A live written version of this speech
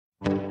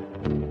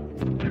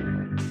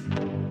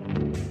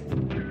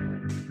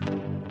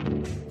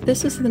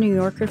This is the New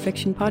Yorker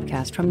Fiction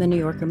Podcast from The New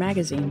Yorker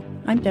magazine.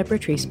 I'm Deborah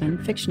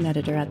Treisman, fiction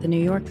editor at The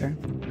New Yorker.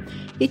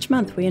 Each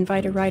month, we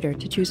invite a writer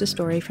to choose a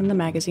story from the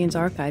magazine's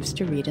archives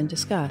to read and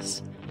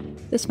discuss.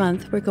 This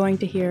month, we're going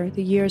to hear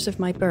The Years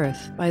of My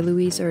Birth by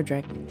Louise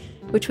Erdrich,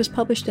 which was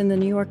published in The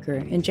New Yorker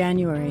in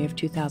January of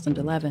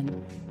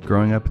 2011.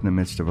 Growing up in the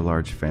midst of a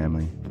large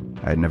family,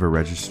 I had never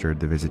registered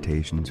the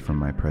visitations from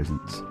my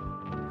presence,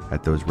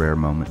 at those rare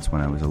moments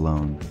when I was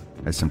alone,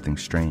 as something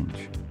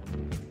strange.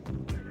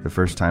 The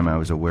first time I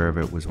was aware of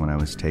it was when I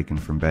was taken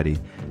from Betty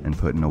and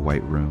put in a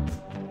white room.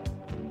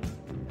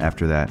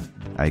 After that,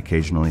 I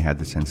occasionally had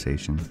the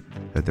sensation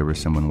that there was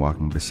someone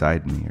walking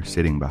beside me or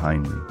sitting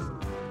behind me,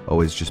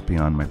 always just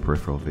beyond my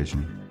peripheral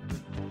vision.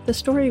 The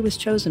story was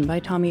chosen by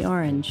Tommy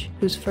Orange,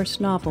 whose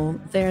first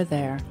novel,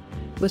 There,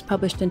 was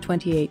published in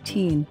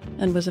 2018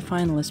 and was a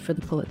finalist for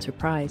the Pulitzer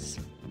Prize.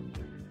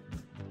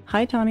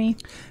 Hi, Tommy.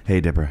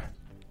 Hey, Deborah.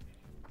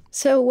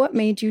 So what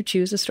made you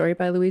choose a story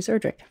by Louise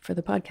Erdrich for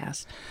the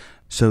podcast?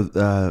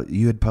 So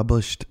you had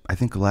published, I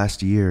think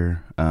last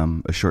year,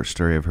 a short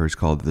story of hers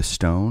called The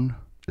Stone.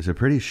 It's a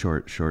pretty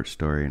short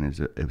story, and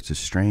it's a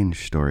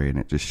strange story, and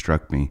it just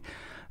struck me.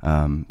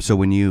 So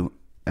when you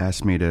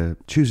asked me to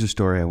choose a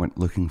story, I went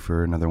looking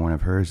for another one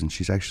of hers, and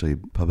she's actually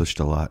published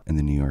a lot in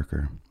The New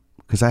Yorker.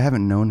 Because I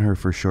haven't known her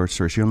for short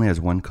stories. She only has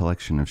one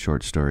collection of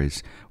short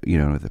stories,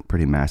 with a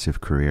pretty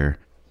massive career.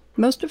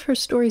 Most of her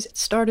stories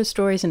start as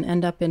stories and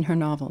end up in her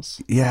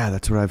novels. Yeah,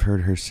 that's what I've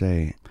heard her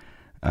say.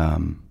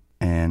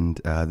 And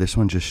this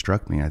one just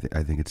struck me.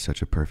 I think it's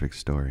such a perfect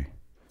story.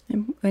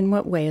 In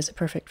what way is it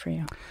perfect for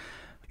you?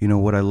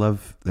 What I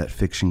love that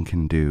fiction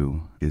can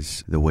do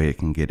is the way it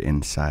can get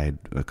inside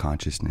a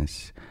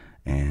consciousness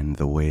and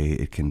the way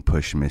it can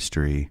push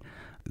mystery.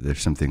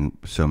 There's something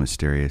so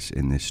mysterious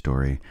in this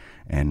story.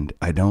 And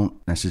I don't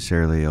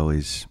necessarily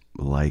always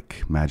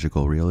like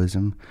magical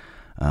realism,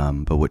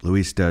 but what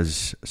Louise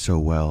does so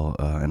well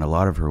in a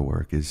lot of her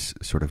work is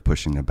sort of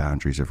pushing the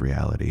boundaries of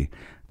reality,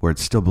 where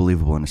it's still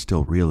believable and it's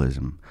still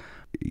realism.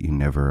 You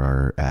never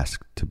are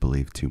asked to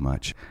believe too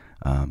much.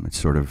 It's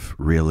sort of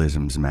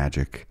realism's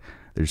magic.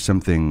 There's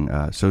something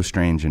so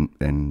strange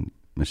and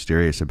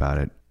mysterious about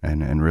it,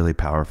 and really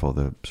powerful,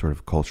 the sort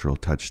of cultural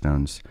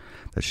touchstones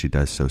that she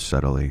does so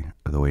subtly,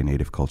 the way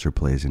Native culture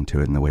plays into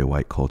it and the way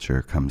white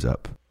culture comes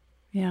up.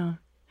 Yeah.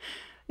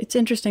 It's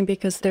interesting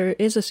because there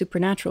is a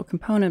supernatural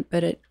component,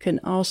 but it can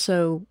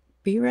also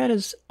be read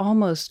as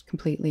almost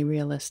completely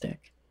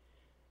realistic.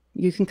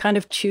 You can kind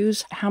of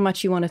choose how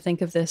much you want to think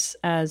of this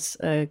as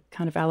a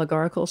kind of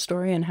allegorical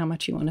story and how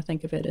much you want to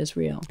think of it as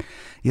real.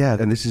 Yeah,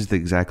 and this is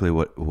exactly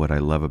what I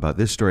love about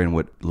this story and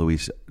what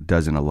Louise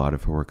does in a lot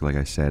of her work, like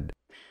I said.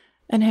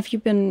 And have you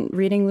been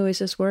reading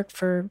Louise's work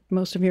for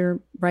most of your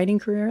writing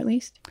career, at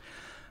least?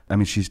 I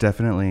mean, she's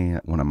definitely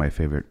one of my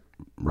favorite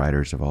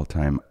writers of all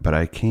time, but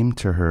I came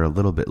to her a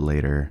little bit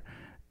later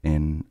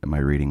in my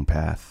reading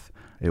path.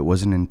 It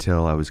wasn't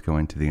until I was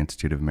going to the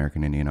Institute of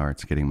American Indian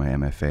Arts, getting my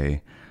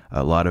MFA.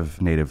 A lot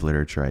of Native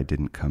literature I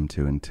didn't come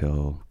to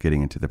until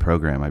getting into the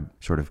program. I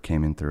sort of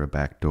came in through a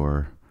back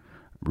door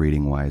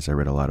reading-wise. I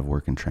read a lot of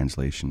work in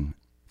translation.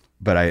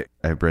 But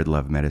I read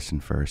Love Medicine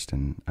first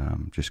and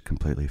just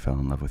completely fell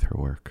in love with her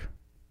work.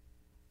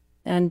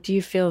 And do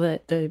you feel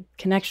that the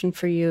connection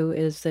for you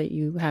is that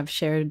you have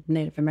shared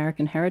Native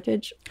American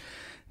heritage?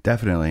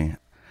 Definitely.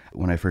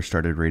 When I first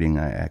started reading,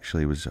 I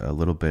actually was a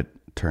little bit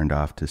turned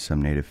off to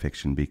some Native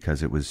fiction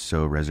because it was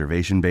so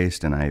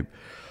reservation-based, and I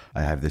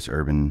have this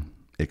urban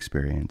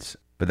experience.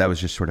 But that was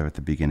just sort of at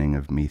the beginning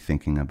of me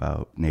thinking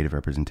about Native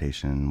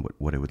representation,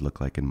 what it would look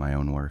like in my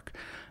own work.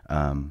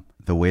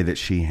 The way that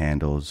she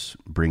handles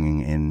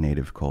bringing in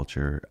Native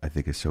culture, I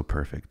think, is so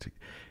perfect.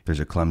 There's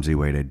a clumsy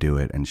way to do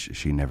it, and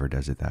she never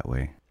does it that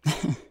way.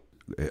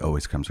 It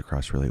always comes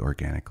across really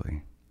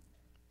organically.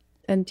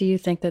 And do you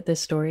think that this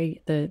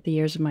story, The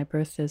Years of My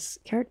Birth, is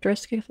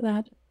characteristic of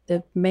that?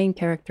 The main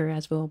character,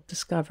 as we'll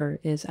discover,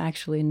 is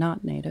actually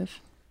not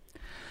Native.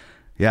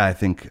 Yeah, I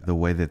think the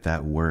way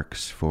that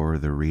works for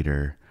the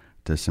reader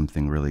does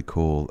something really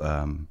cool.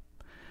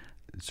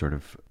 Sort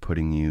of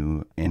putting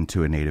you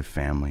into a Native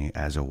family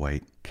as a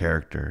white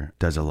character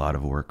does a lot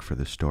of work for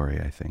the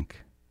story, I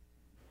think.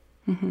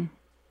 Mm-hmm.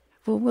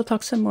 Well, we'll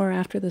talk some more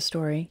after the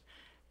story.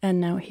 And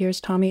now here's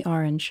Tommy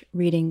Orange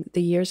reading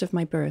The Years of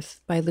My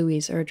Birth by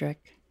Louise Erdrich.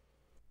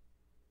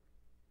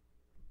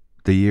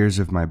 The Years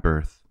of My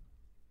Birth.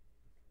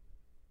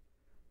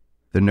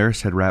 The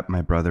nurse had wrapped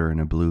my brother in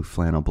a blue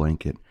flannel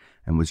blanket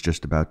and was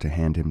just about to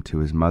hand him to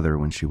his mother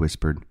when she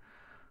whispered,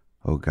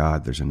 "Oh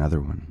God, there's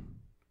another one."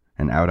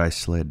 And out I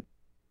slid,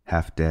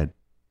 half dead.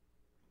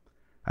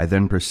 I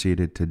then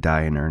proceeded to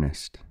die in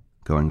earnest,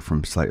 going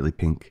from slightly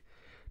pink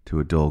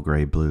to a dull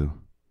gray blue,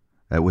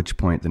 at which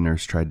point the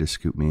nurse tried to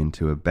scoop me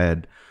into a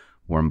bed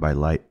warmed by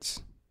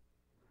lights.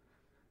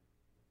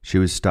 She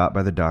was stopped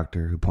by the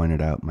doctor, who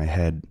pointed out my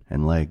head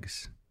and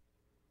legs.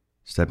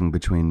 Stepping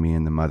between me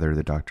and the mother,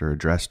 the doctor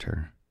addressed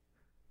her.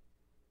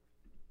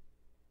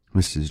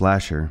 "Mrs.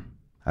 Lasher,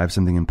 I have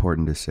something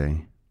important to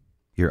say.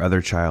 Your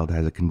other child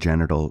has a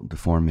congenital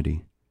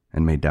deformity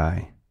and may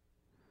die.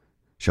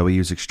 Shall we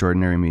use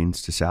extraordinary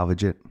means to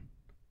salvage it?"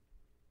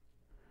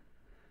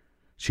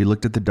 She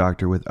looked at the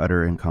doctor with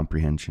utter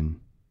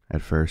incomprehension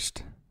at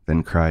first,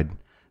 then cried,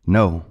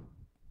 "No!"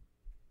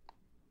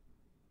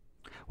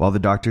 While the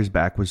doctor's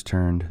back was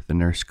turned, the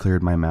nurse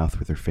cleared my mouth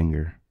with her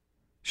finger,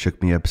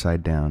 shook me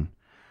upside down,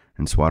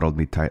 and swaddled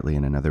me tightly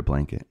in another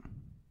blanket.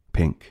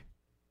 Pink.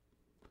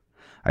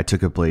 I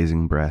took a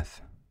blazing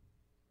breath.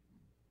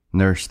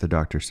 "Nurse," the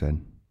doctor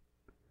said.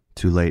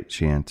 "Too late,"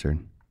 she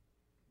answered.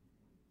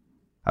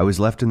 I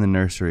was left in the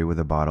nursery with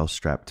a bottle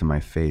strapped to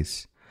my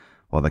face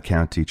while the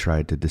county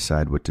tried to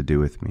decide what to do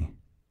with me.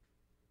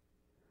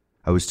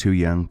 I was too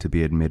young to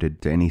be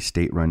admitted to any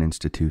state-run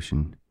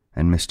institution,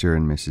 and Mr.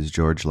 and Mrs.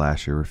 George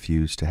Lasher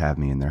refused to have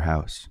me in their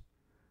house,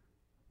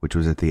 which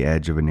was at the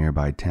edge of a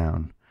nearby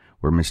town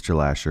where Mr.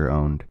 Lasher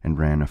owned and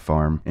ran a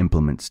farm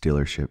implements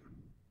dealership.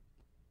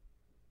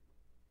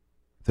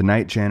 The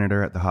night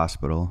janitor at the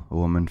hospital, a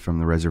woman from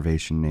the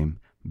reservation named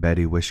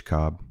Betty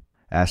Wishcob,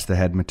 asked the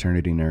head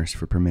maternity nurse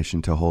for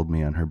permission to hold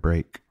me on her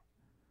break.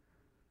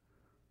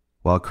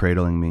 While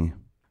cradling me,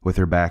 with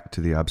her back to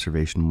the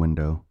observation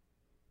window,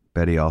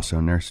 Betty also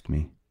nursed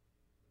me.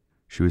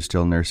 She was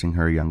still nursing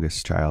her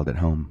youngest child at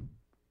home.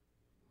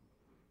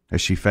 As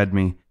she fed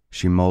me,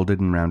 she molded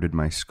and rounded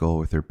my skull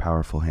with her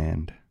powerful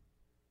hand.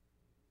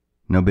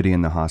 Nobody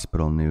in the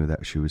hospital knew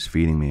that she was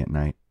feeding me at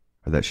night,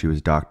 or that she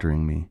was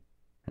doctoring me,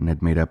 and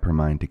had made up her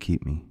mind to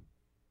keep me.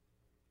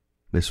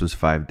 This was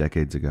 5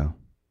 decades ago.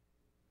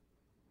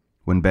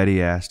 When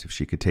Betty asked if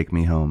she could take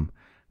me home,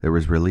 there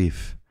was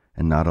relief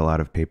and not a lot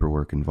of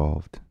paperwork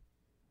involved,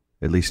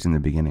 at least in the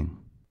beginning.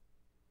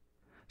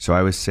 So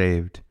I was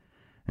saved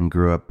and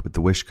grew up with the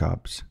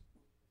Wishcobs.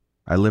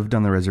 I lived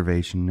on the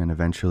reservation and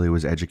eventually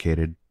was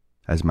educated,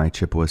 as my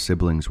Chippewa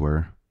siblings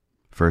were,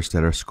 first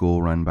at a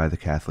school run by the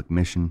Catholic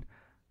Mission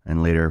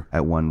and later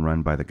at one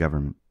run by the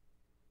government.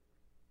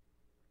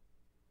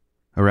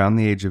 Around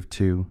the age of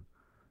 2,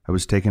 I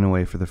was taken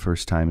away for the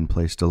first time and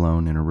placed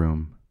alone in a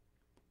room.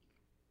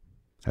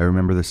 I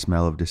remember the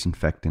smell of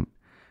disinfectant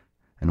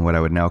and what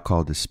I would now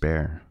call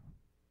despair.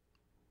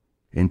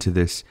 Into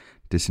this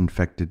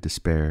disinfected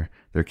despair,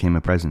 there came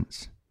a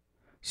presence,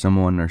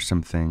 someone or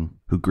something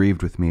who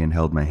grieved with me and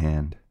held my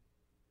hand.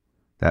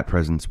 That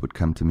presence would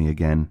come to me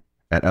again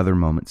at other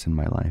moments in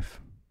my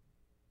life.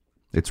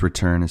 Its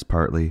return is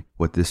partly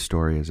what this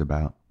story is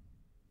about.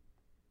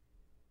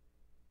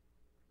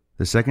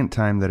 The second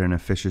time that an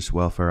officious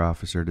welfare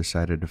officer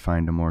decided to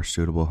find a more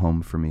suitable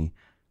home for me,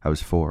 I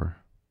was 4.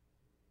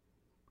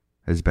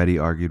 As Betty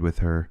argued with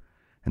her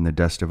in the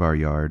dust of our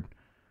yard,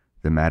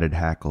 the matted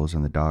hackles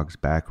on the dog's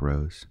back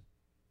rose.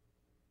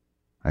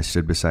 I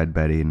stood beside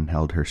Betty and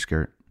held her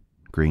skirt,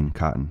 green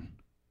cotton.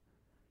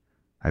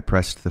 I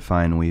pressed the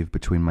fine weave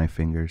between my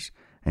fingers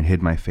and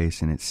hid my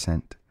face in its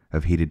scent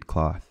of heated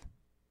cloth.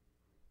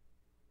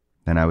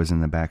 Then I was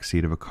in the back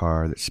seat of a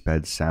car that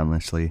sped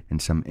soundlessly in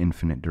some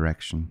infinite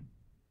direction.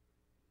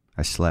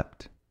 I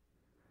slept.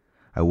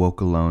 I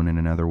woke alone in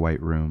another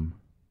white room.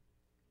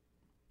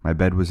 My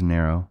bed was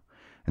narrow,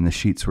 and the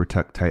sheets were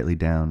tucked tightly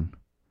down,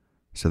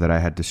 so that I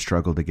had to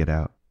struggle to get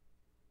out.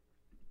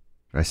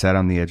 I sat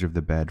on the edge of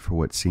the bed for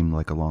what seemed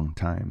like a long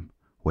time,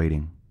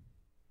 waiting.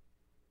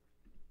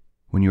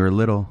 When you are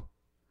little,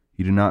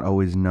 you do not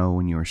always know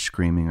when you are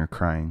screaming or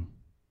crying.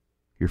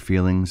 Your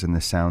feelings and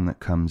the sound that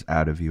comes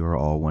out of you are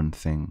all one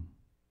thing.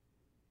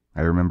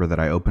 I remember that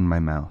I opened my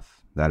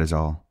mouth, that is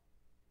all,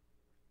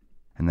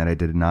 and that I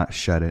did not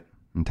shut it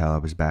until I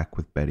was back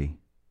with Betty.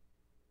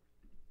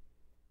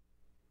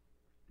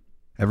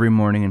 Every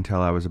morning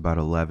until I was about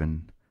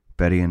 11,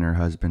 Betty and her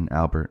husband,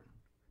 Albert,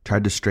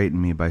 tried to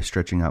straighten me by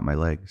stretching out my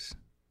legs.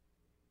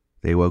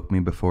 They woke me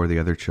before the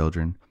other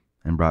children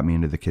and brought me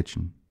into the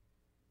kitchen.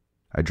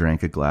 I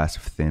drank a glass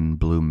of thin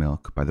blue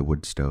milk by the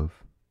wood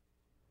stove.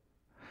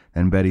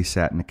 Then Betty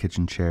sat in a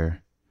kitchen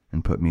chair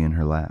and put me in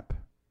her lap.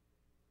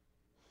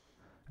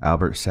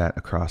 Albert sat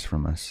across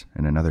from us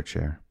in another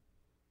chair.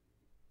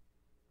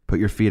 "Put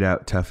your feet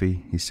out,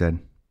 Tuffy," he said.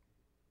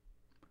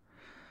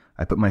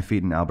 I put my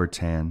feet in Albert's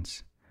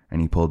hands,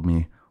 and he pulled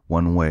me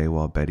one way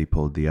while Betty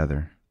pulled the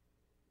other.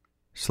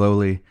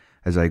 Slowly,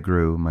 as I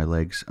grew, my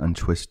legs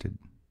untwisted,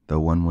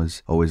 though one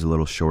was always a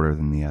little shorter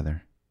than the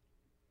other.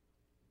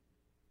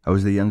 I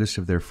was the youngest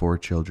of their 4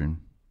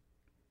 children.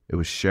 It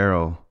was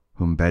Cheryl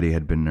whom Betty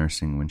had been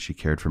nursing when she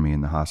cared for me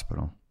in the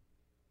hospital.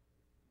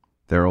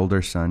 Their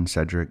older son,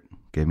 Cedric,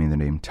 gave me the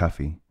name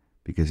Tuffy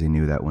because he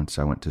knew that once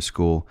I went to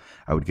school,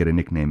 I would get a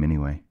nickname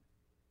anyway.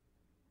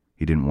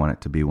 He didn't want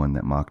it to be one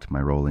that mocked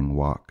my rolling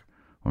walk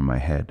or my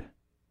head.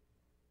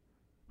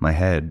 My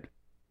head,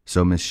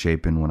 so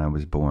misshapen when I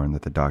was born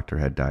that the doctor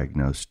had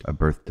diagnosed a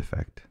birth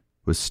defect,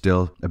 was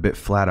still a bit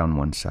flat on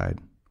one side,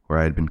 where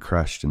I had been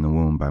crushed in the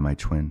womb by my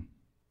twin.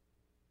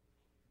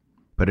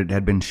 But it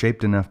had been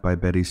shaped enough by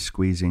Betty's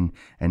squeezing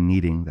and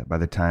kneading that by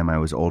the time I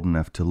was old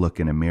enough to look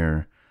in a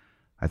mirror,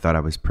 I thought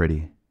I was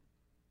pretty.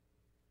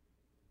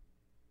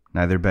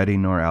 Neither Betty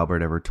nor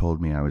Albert ever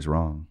told me I was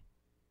wrong.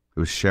 It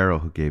was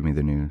Cheryl who gave me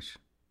the news.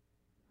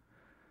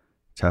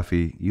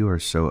 "Tuffy, you are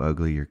so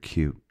ugly you're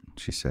cute,"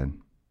 she said.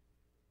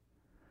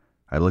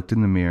 I looked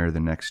in the mirror the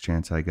next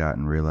chance I got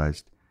and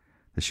realized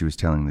that she was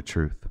telling the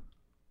truth.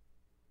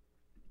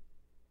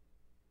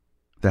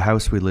 The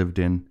house we lived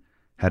in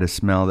had a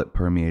smell that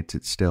permeates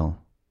it still.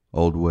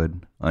 Old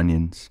wood,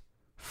 onions,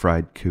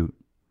 fried coot,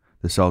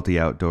 the salty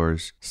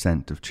outdoors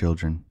scent of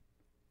children.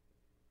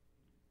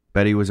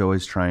 Betty was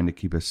always trying to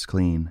keep us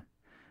clean,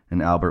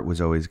 and Albert was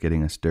always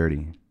getting us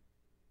dirty.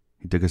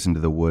 He took us into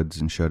the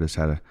woods and showed us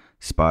how to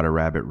spot a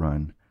rabbit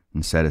run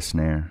and set a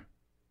snare.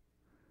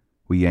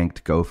 We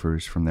yanked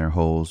gophers from their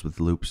holes with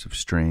loops of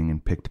string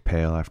and picked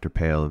pail after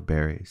pail of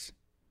berries.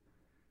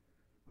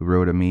 We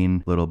rode a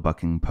mean little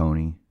bucking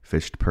pony,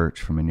 fished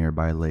perch from a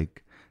nearby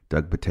lake,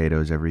 dug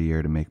potatoes every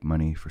year to make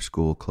money for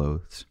school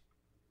clothes.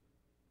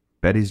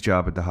 Betty's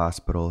job at the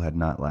hospital had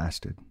not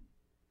lasted.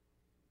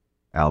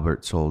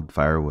 Albert sold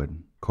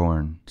firewood,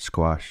 corn,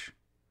 squash.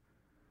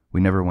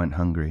 We never went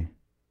hungry.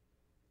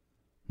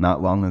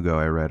 Not long ago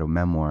I read a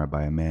memoir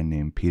by a man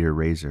named Peter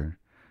Razor,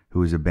 who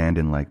was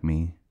abandoned like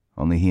me,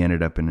 only he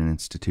ended up in an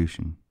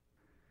institution.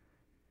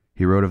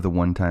 He wrote of the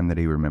one time that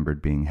he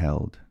remembered being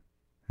held,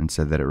 and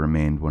said that it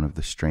remained one of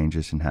the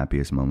strangest and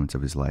happiest moments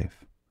of his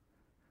life.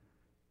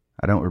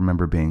 I don't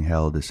remember being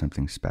held as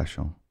something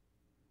special,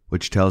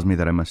 which tells me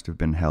that I must have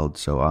been held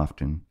so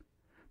often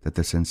that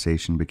the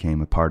sensation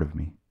became a part of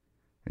me,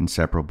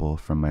 inseparable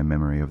from my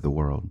memory of the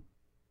world.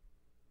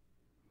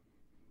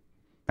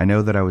 I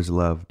know that I was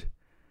loved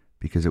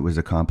because it was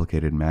a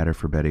complicated matter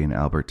for Betty and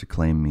Albert to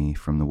claim me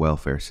from the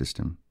welfare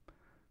system,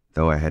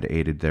 though I had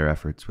aided their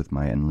efforts with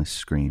my endless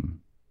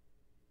scream.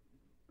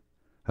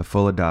 A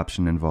full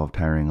adoption involved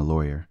hiring a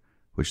lawyer,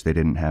 which they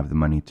didn't have the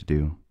money to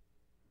do.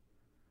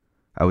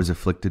 I was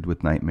afflicted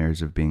with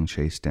nightmares of being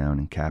chased down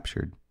and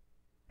captured,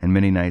 and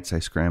many nights I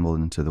scrambled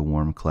into the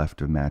warm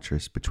cleft of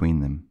mattress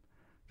between them,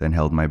 then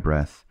held my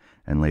breath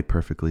and lay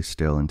perfectly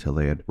still until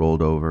they had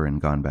rolled over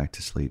and gone back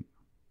to sleep.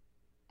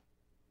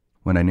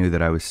 When I knew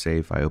that I was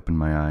safe, I opened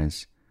my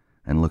eyes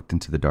and looked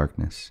into the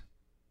darkness,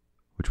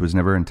 which was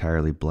never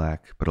entirely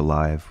black, but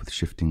alive with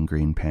shifting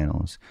green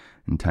panels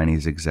and tiny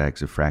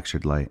zigzags of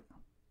fractured light.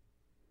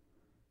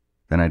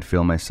 Then I'd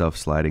feel myself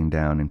sliding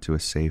down into a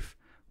safe,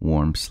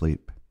 warm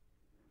sleep,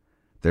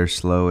 their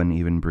slow and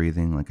even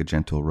breathing like a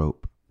gentle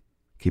rope,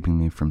 keeping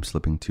me from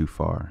slipping too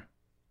far.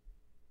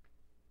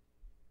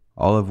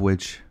 All of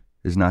which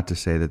is not to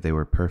say that they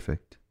were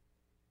perfect.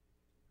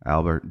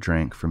 Albert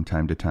drank from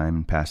time to time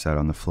and passed out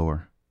on the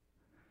floor.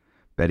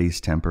 Betty's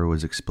temper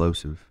was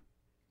explosive.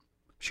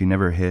 She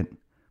never hit,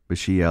 but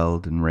she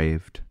yelled and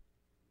raved.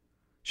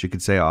 She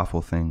could say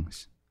awful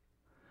things.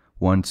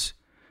 Once,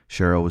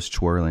 Cheryl was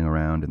twirling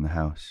around in the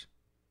house.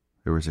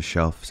 There was a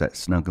shelf set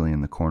snugly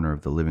in the corner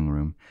of the living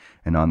room,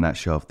 and on that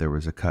shelf there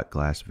was a cut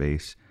glass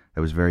vase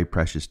that was very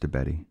precious to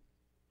Betty.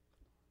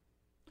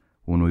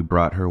 When we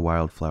brought her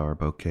wildflower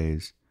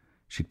bouquets,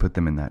 she'd put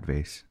them in that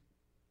vase.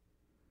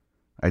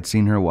 I'd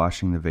seen her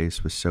washing the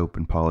vase with soap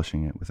and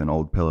polishing it with an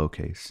old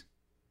pillowcase.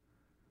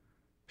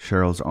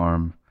 Cheryl's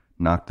arm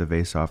knocked the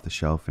vase off the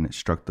shelf, and it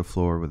struck the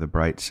floor with a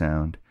bright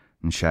sound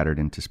and shattered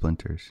into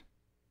splinters.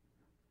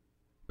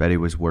 Betty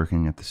was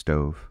working at the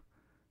stove.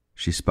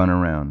 She spun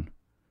around,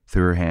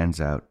 threw her hands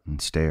out,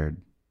 and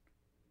stared.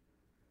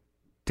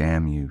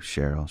 "Damn you,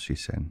 Cheryl," she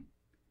said.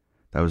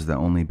 "That was the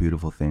only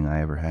beautiful thing I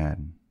ever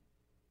had."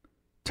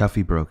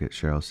 "Tuffy broke it,"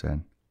 Cheryl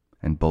said,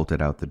 and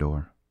bolted out the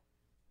door.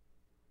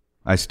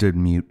 I stood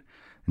mute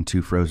and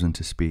too frozen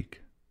to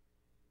speak.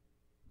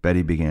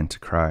 Betty began to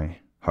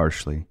cry,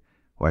 harshly,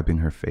 wiping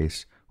her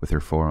face with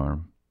her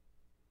forearm.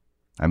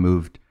 I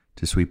moved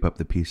to sweep up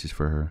the pieces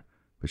for her,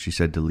 but she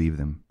said to leave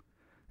them,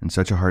 in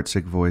such a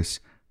heartsick voice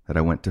that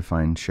I went to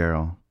find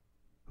Cheryl,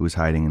 who was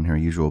hiding in her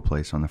usual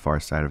place on the far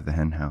side of the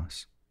hen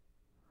house.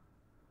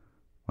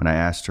 When I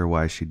asked her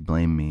why she'd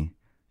blame me,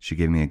 she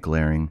gave me a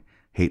glaring,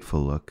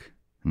 hateful look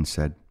and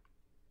said,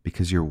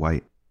 "Because you're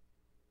white."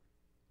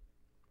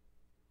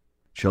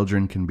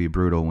 Children can be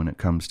brutal when it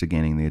comes to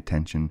gaining the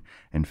attention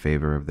and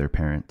favor of their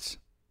parents.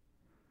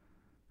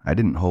 I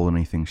didn't hold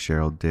anything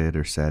Cheryl did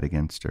or said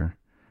against her,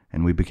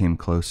 and we became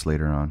close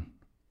later on.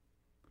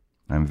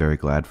 I'm very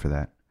glad for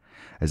that,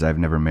 as I've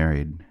never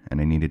married,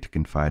 and I needed to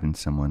confide in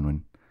someone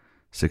when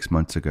 6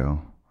 months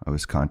ago I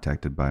was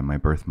contacted by my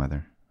birth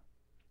mother.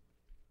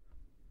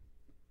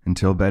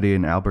 Until Betty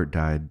and Albert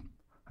died,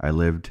 I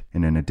lived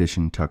in an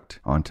addition tucked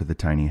onto the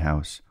tiny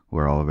house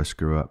where all of us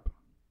grew up.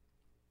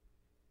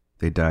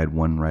 They died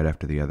one right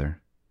after the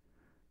other,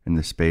 in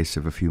the space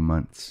of a few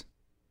months,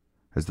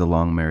 as the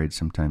long married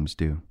sometimes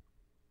do.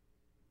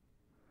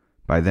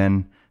 By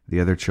then, the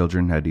other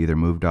children had either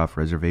moved off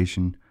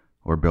reservation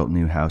or built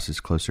new houses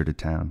closer to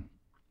town.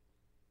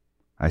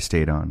 I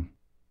stayed on.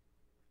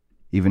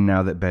 Even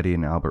now that Betty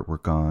and Albert were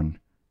gone,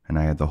 and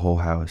I had the whole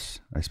house,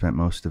 I spent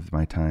most of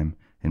my time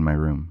in my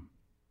room.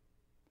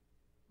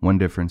 One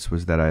difference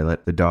was that I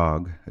let the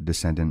dog, a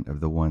descendant of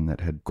the one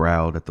that had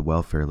growled at the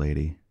welfare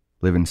lady,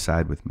 live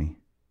inside with me.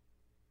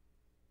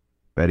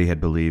 Betty had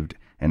believed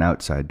in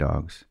outside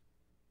dogs,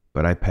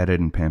 but I petted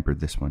and pampered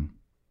this one.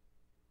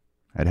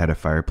 I'd had a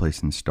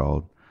fireplace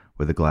installed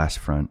with a glass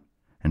front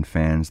and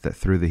fans that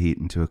threw the heat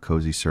into a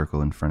cozy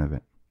circle in front of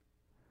it.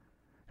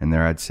 And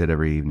there I'd sit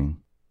every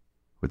evening,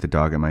 with the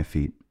dog at my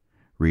feet,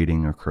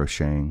 reading or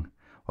crocheting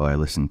while I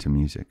listened to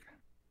music.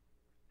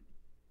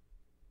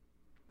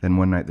 Then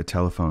one night the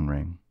telephone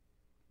rang.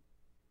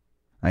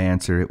 I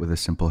answered it with a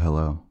simple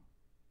hello.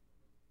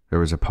 There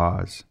was a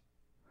pause.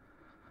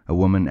 A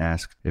woman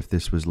asked if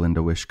this was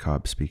Linda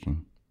Wishcobb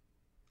speaking.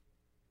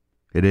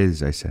 "It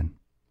is," I said,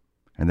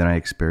 and then I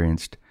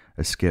experienced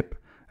a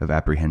skip of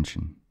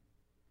apprehension.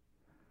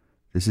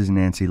 "This is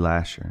Nancy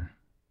Lasher."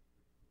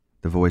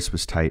 The voice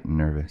was tight and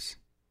nervous.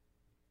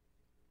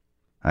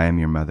 "I am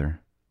your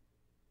mother."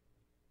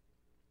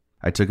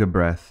 I took a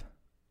breath,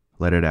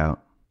 let it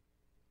out.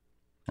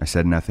 I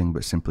said nothing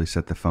but simply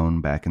set the phone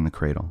back in the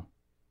cradle.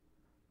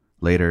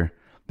 Later,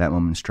 that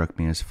moment struck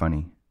me as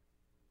funny.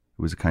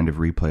 It was a kind of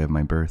replay of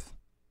my birth.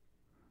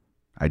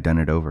 I'd done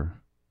it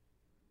over.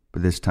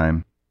 But this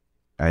time,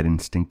 I had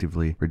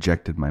instinctively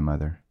rejected my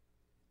mother,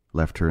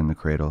 left her in the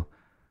cradle,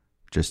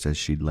 just as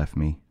she'd left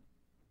me.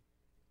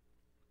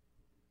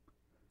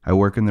 I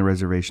work in the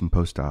reservation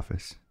post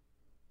office.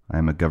 I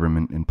am a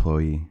government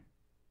employee.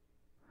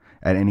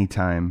 At any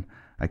time,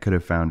 I could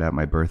have found out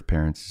my birth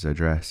parents'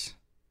 address.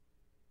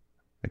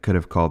 I could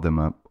have called them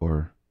up,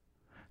 or,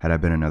 had I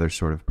been another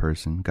sort of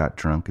person, got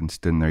drunk and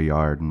stood in their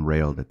yard and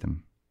railed at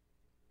them.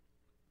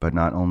 But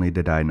not only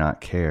did I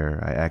not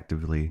care, I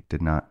actively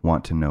did not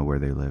want to know where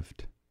they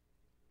lived.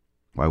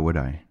 Why would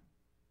I?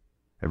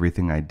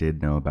 Everything I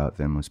did know about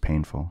them was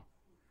painful,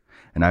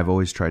 and I've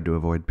always tried to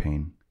avoid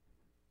pain,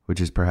 which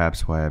is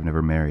perhaps why I've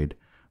never married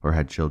or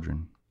had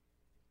children.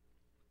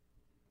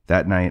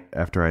 That night,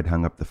 after I'd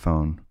hung up the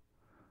phone,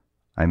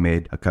 I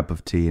made a cup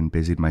of tea and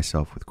busied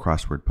myself with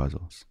crossword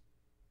puzzles.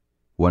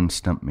 One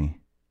stumped me.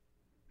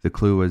 The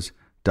clue was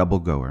double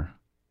goer,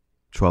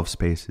 12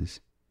 spaces,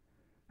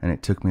 and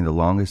it took me the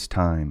longest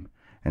time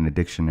and a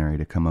dictionary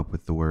to come up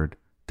with the word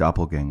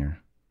doppelganger.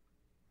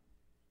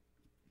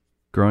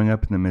 Growing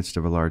up in the midst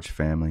of a large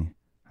family,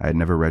 I had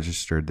never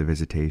registered the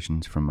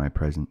visitations from my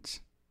presence,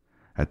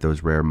 at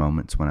those rare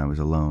moments when I was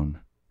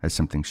alone, as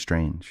something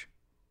strange.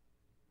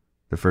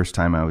 The first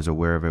time I was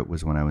aware of it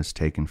was when I was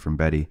taken from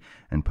Betty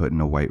and put in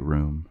a white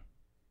room.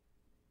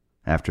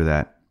 After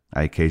that,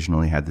 I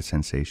occasionally had the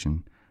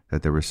sensation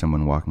that there was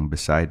someone walking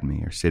beside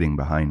me or sitting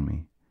behind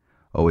me,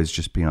 always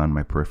just beyond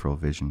my peripheral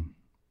vision.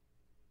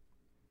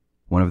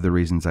 One of the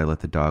reasons I let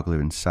the dog live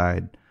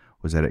inside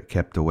was that it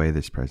kept away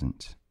this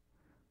presence,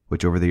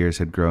 which over the years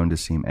had grown to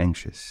seem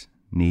anxious,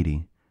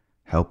 needy,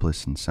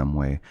 helpless in some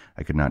way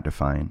I could not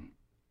define.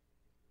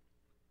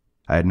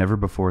 I had never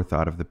before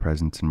thought of the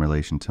presence in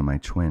relation to my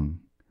twin,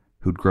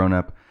 who'd grown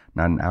up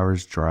not an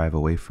hour's drive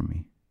away from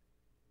me.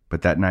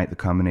 But that night, the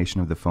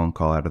combination of the phone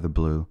call out of the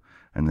blue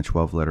and the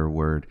 12-letter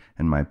word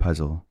and my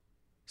puzzle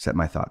set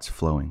my thoughts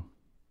flowing.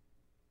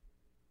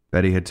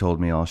 Betty had told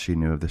me all she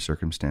knew of the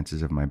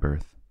circumstances of my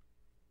birth.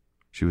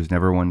 She was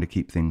never one to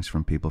keep things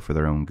from people for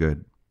their own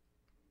good.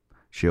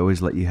 She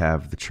always let you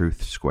have the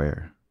truth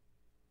square.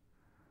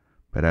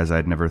 But as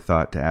I'd never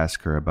thought to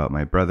ask her about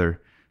my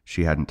brother,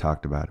 she hadn't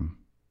talked about him.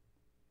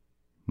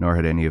 Nor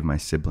had any of my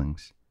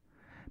siblings,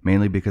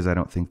 mainly because I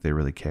don't think they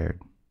really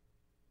cared.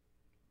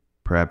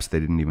 Perhaps they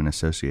didn't even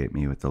associate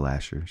me with the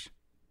Lashers.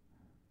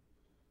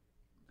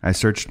 I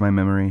searched my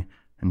memory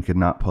and could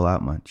not pull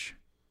out much,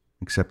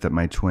 except that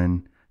my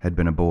twin had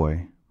been a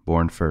boy,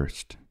 born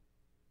first.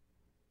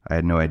 I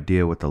had no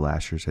idea what the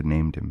Lashers had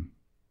named him.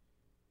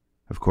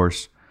 Of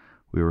course,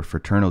 we were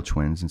fraternal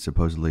twins and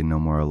supposedly no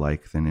more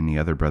alike than any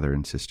other brother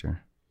and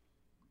sister.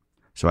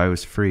 So I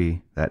was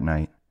free, that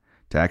night,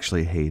 to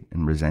actually hate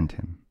and resent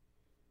him.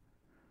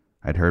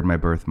 I'd heard my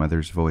birth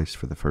mother's voice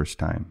for the first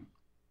time.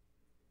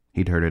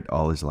 He'd heard it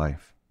all his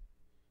life.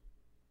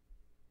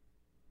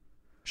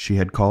 She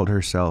had called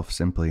herself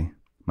simply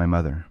my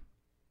mother.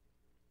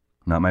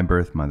 Not my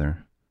birth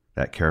mother,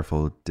 that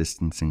careful,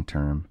 distancing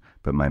term,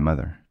 but my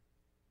mother.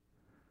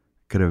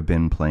 It could have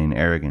been plain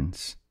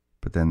arrogance,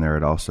 but then there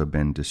had also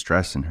been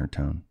distress in her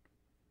tone.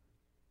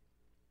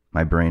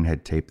 My brain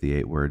had taped the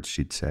 8 words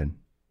she'd said.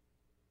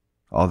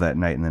 All that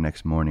night and the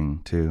next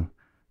morning, too,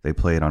 they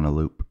played on a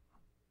loop.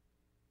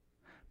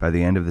 By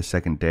the end of the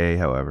second day,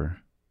 however,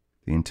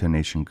 the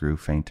intonation grew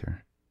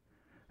fainter,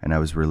 and I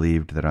was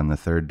relieved that on the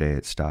 3rd day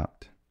it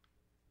stopped.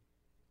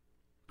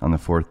 On the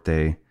 4th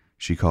day,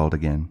 she called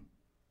again.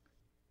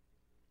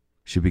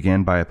 She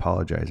began by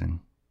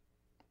apologizing.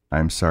 "I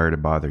am sorry to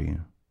bother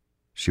you."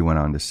 She went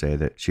on to say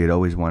that she had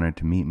always wanted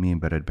to meet me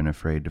but had been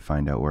afraid to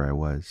find out where I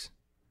was.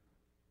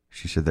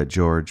 She said that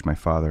George, my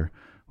father,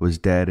 was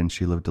dead and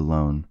she lived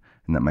alone,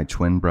 and that my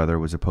twin brother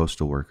was a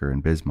postal worker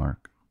in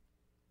Bismarck.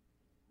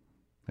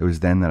 It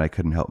was then that I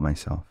couldn't help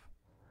myself.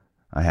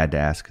 I had to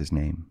ask his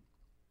name.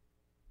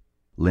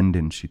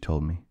 Lyndon, she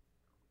told me.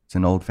 It's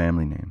an old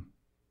family name.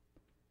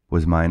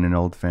 Was mine an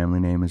old family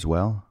name as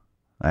well?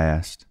 I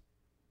asked.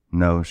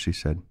 No, she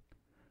said,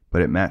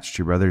 but it matched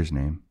your brother's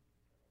name.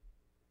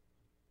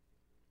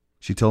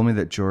 She told me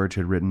that George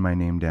had written my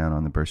name down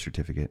on the birth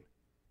certificate,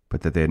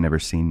 but that they had never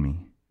seen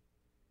me.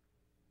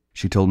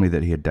 She told me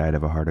that he had died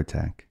of a heart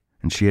attack,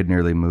 and she had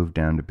nearly moved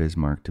down to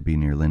Bismarck to be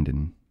near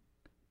Linden,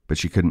 but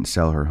she couldn't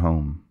sell her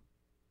home.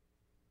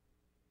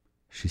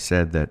 She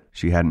said that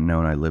she hadn't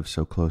known I lived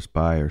so close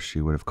by, or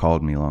she would have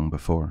called me long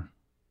before.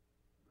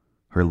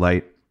 Her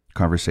light,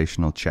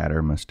 conversational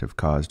chatter must have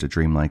caused a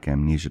dreamlike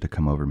amnesia to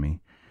come over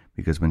me,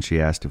 because when she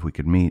asked if we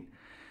could meet,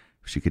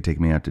 if she could take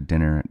me out to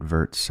dinner at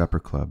Vert's Supper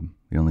Club,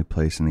 the only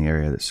place in the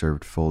area that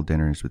served full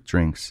dinners with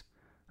drinks,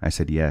 I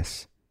said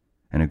yes,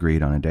 and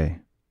agreed on a day.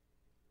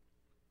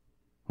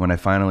 When I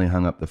finally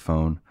hung up the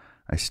phone,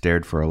 I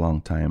stared for a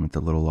long time at the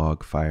little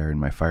log fire in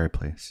my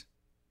fireplace.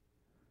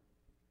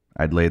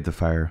 I'd laid the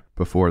fire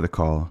before the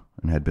call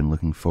and had been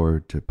looking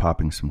forward to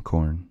popping some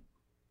corn.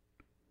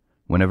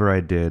 Whenever I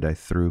did, I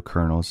threw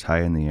kernels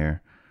high in the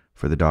air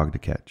for the dog to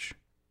catch.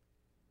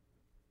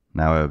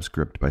 Now I was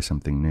gripped by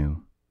something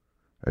new,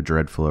 a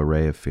dreadful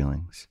array of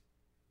feelings.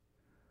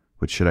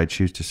 Which should I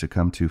choose to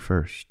succumb to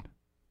first?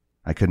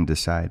 I couldn't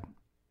decide.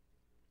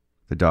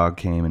 The dog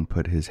came and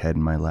put his head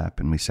in my lap,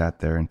 and we sat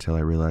there until I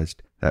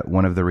realized that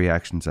one of the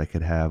reactions I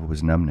could have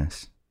was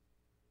numbness.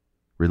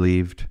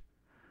 Relieved,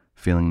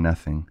 feeling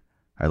nothing,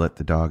 I let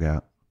the dog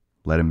out,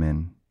 let him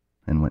in,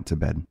 and went to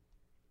bed.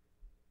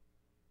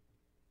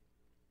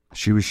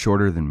 She was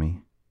shorter than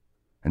me,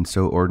 and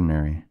so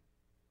ordinary.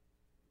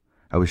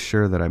 I was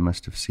sure that I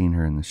must have seen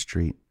her in the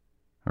street,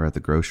 or at the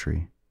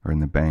grocery, or in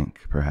the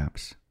bank,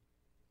 perhaps.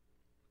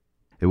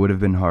 It would have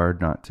been hard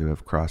not to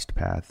have crossed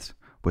paths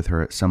with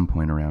her at some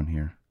point around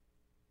here.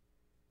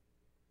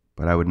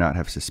 But I would not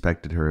have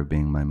suspected her of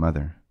being my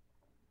mother.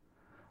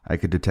 I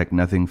could detect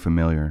nothing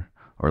familiar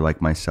or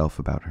like myself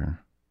about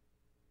her.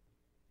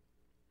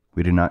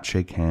 We did not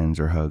shake hands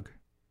or hug.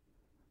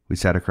 We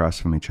sat across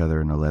from each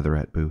other in a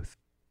leatherette booth.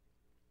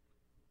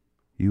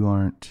 You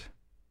aren't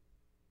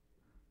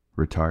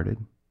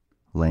retarded?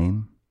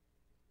 Lame?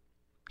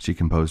 She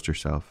composed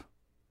herself.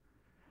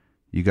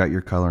 You got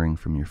your coloring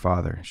from your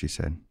father, she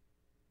said.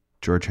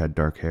 George had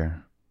dark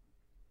hair.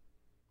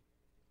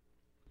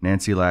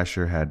 Nancy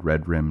Lasher had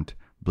red-rimmed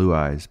blue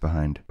eyes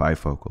behind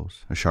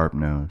bifocals, a sharp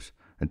nose,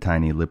 a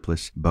tiny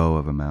lipless bow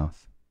of a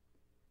mouth.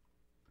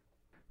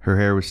 Her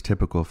hair was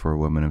typical for a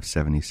woman of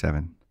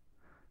 77,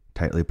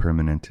 tightly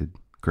permanented,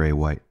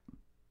 gray-white.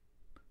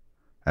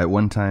 At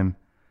one time,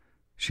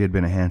 she had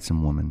been a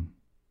handsome woman,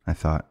 I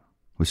thought,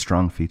 with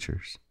strong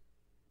features.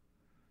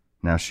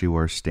 Now she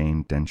wore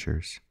stained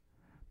dentures,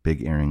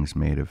 big earrings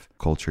made of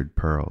cultured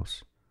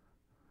pearls,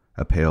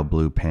 a pale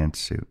blue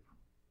pantsuit.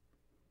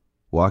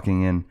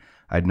 Walking in,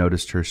 I'd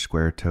noticed her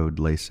square-toed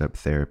lace-up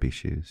therapy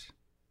shoes.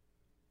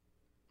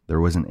 There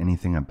wasn't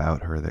anything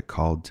about her that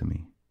called to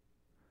me.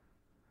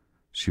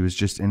 She was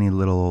just any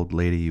little old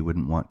lady you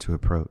wouldn't want to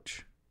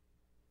approach.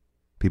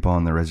 People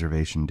on the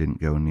reservation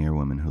didn't go near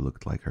women who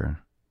looked like her.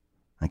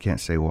 I can't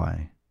say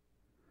why.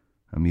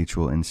 A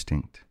mutual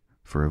instinct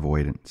for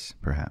avoidance,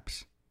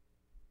 perhaps.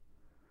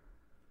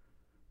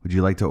 Would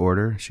you like to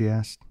order? She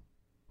asked,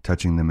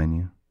 touching the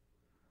menu.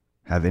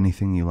 Have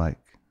anything you like.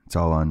 It's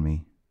all on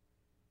me.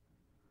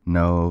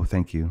 No,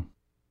 thank you.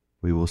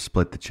 We will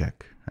split the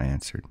check, I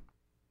answered.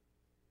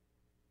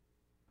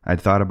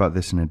 I'd thought about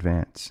this in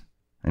advance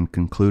and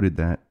concluded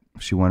that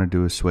if she wanted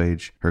to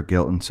assuage her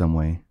guilt in some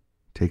way,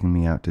 taking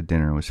me out to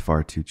dinner was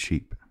far too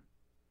cheap.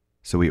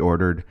 So we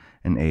ordered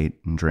and ate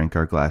and drank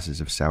our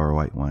glasses of sour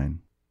white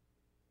wine.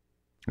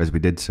 As we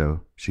did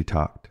so, she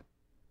talked.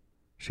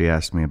 She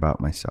asked me about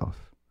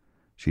myself.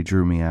 She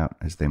drew me out,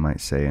 as they might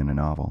say in a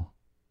novel.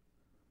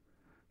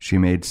 She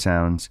made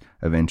sounds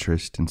of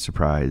interest and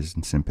surprise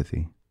and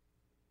sympathy.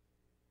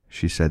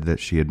 She said that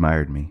she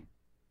admired me.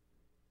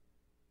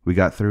 We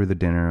got through the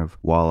dinner of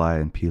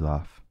walleye and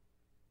pilaf.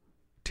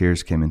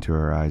 Tears came into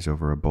her eyes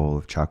over a bowl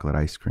of chocolate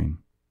ice cream.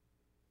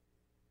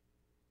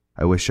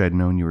 I wish I'd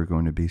known you were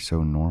going to be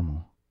so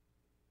normal.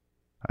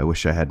 I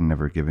wish I had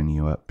never given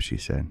you up, she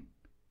said.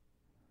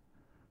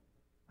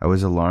 I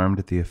was alarmed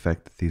at the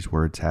effect that these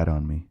words had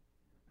on me,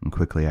 and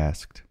quickly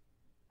asked,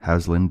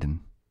 How's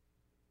Lyndon?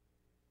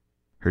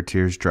 Her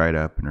tears dried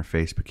up and her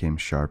face became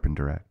sharp and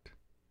direct.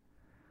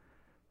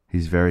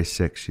 He's very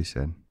sick, she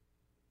said.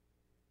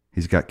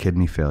 He's got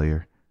kidney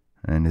failure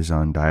and is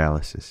on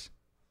dialysis.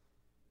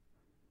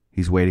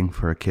 He's waiting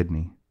for a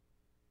kidney.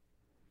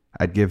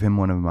 I'd give him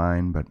one of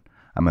mine, but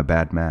I'm a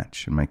bad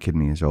match and my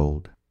kidney is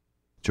old.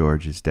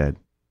 George is dead.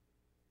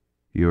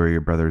 You are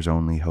your brother's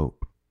only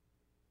hope.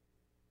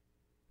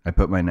 I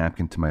put my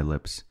napkin to my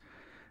lips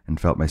and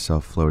felt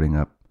myself floating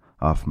up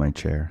off my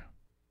chair.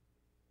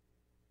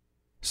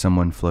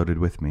 Someone floated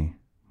with me,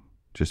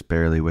 just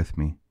barely with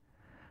me,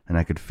 and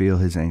I could feel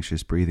his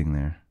anxious breathing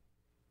there.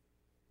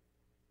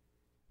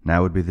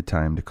 Now would be the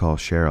time to call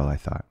Cheryl, I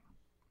thought.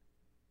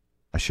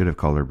 I should have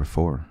called her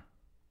before.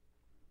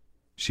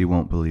 She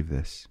won't believe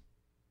this.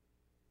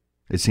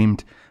 It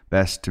seemed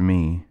best to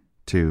me,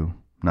 too,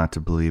 not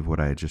to believe what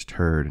I had just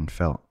heard and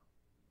felt.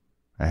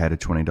 I had a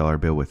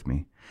 $20 bill with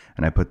me,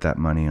 and I put that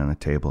money on the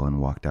table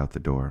and walked out the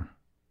door.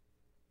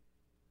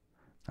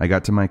 I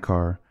got to my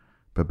car,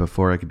 but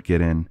before I could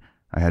get in,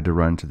 I had to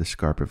run to the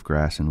scarp of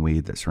grass and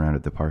weed that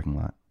surrounded the parking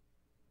lot.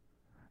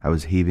 I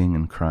was heaving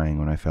and crying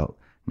when I felt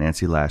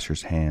Nancy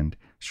Lasher's hand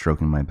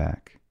stroking my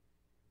back.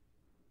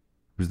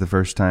 It was the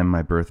first time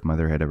my birth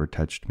mother had ever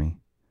touched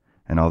me,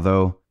 and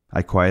although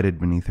I quieted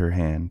beneath her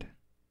hand,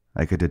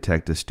 I could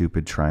detect a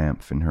stupid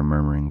triumph in her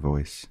murmuring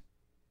voice.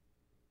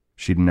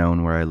 She'd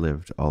known where I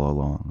lived all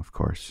along, of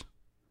course.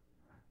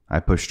 I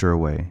pushed her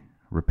away,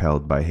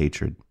 repelled by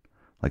hatred,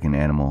 like an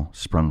animal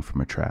sprung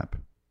from a trap.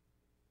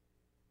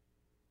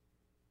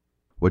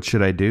 "What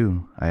should I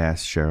do?" I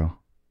asked Cheryl.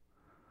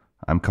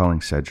 "I'm calling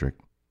Cedric.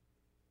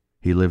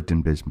 He lived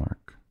in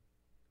Bismarck.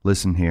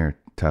 Listen here,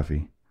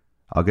 Tuffy.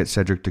 I'll get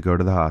Cedric to go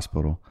to the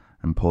hospital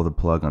and pull the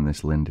plug on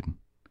this Lyndon,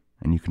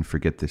 and you can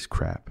forget this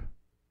crap."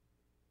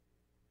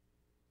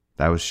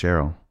 That was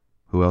Cheryl.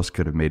 Who else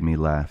could have made me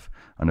laugh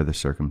under the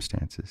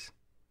circumstances?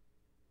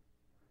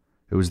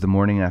 It was the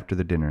morning after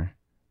the dinner,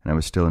 and I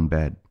was still in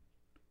bed.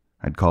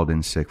 I'd called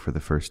in sick for the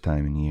first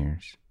time in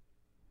years.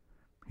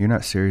 "You're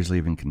not seriously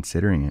even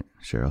considering it,"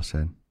 Cheryl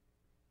said.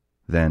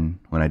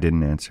 Then, when I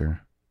didn't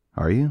answer,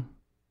 "Are you?"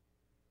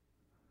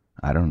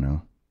 "I don't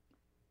know."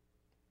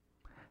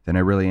 "Then I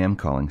really am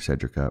calling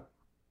Cedric up.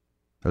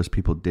 Those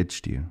people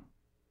ditched you.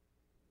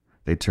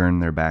 They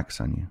turned their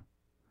backs on you.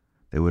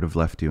 They would have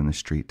left you in the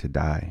street to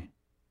die.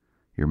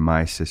 You're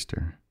my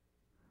sister.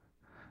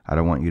 I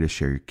don't want you to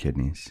share your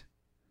kidneys.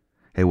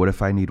 Hey, what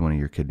if I need one of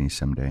your kidneys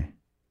someday?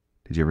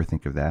 Did you ever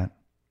think of that?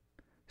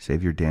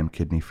 Save your damn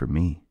kidney for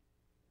me."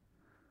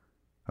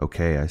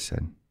 "Okay," I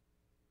said.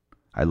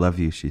 "I love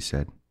you," she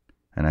said,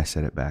 and I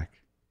said it back.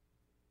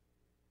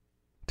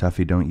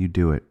 "Tuffy, don't you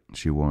do it,"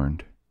 she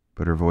warned,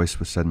 but her voice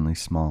was suddenly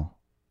small,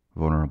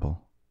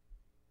 vulnerable.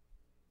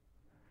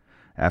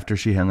 After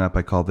she hung up,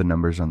 I called the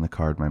numbers on the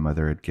card my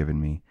mother had given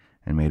me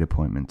and made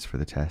appointments for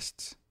the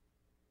tests.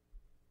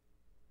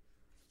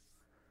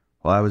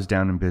 While I was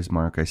down in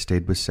Bismarck, I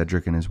stayed with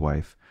Cedric and his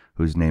wife,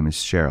 whose name is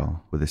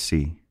Cheryl, with a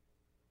C.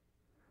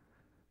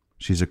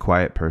 She's a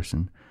quiet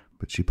person,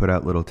 but she put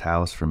out little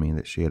towels for me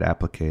that she had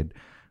appliqued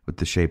with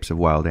the shapes of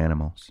wild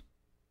animals.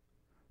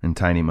 And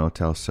tiny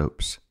motel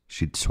soaps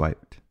she'd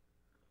swiped.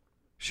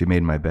 She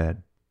made my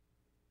bed.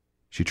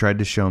 She tried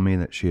to show me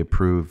that she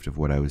approved of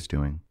what I was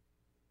doing,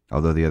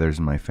 although the others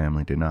in my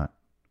family did not.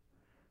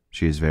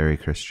 She is very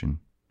Christian.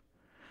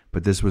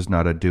 But this was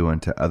not a do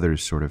unto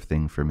others sort of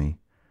thing for me.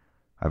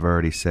 I've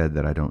already said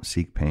that I don't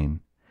seek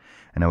pain,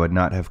 and I would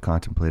not have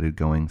contemplated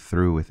going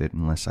through with it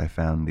unless I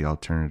found the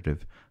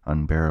alternative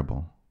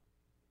unbearable.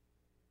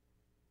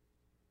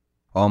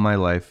 All my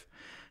life,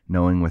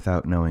 knowing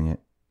without knowing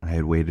it, I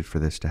had waited for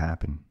this to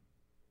happen.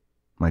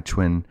 My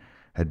twin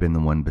had been the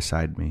one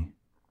beside me,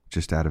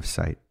 just out of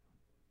sight.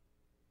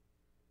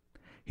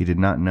 He did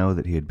not know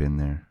that he had been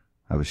there,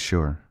 I was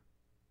sure.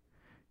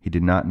 He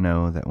did not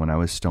know that when I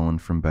was stolen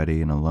from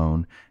Buddy and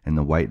alone in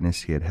the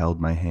whiteness he had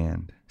held my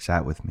hand,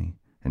 sat with me,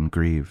 and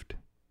grieved.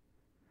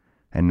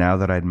 And now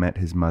that I'd met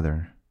his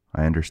mother,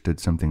 I understood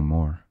something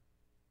more.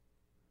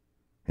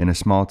 In a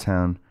small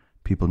town,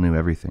 people knew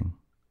everything.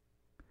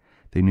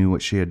 They knew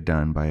what she had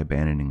done by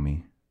abandoning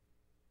me.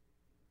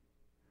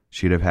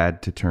 She'd have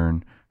had to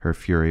turn her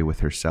fury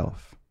with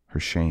herself, her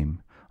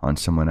shame, on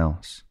someone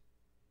else,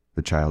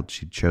 the child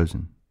she'd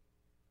chosen.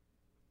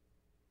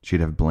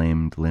 She'd have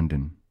blamed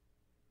Lyndon.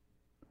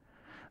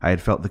 I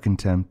had felt the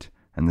contempt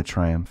and the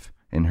triumph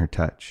in her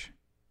touch.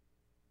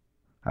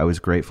 I was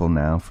grateful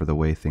now for the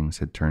way things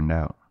had turned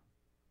out.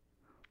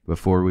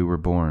 Before we were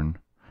born,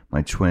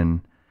 my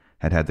twin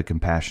had had the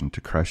compassion to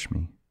crush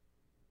me,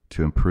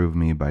 to improve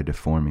me by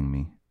deforming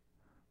me.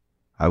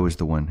 I was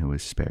the one who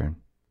was spared.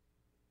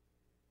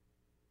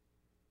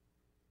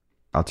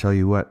 "I'll tell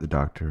you what," the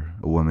doctor,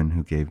 a woman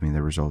who gave me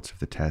the results of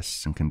the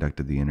tests and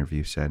conducted the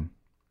interview, said.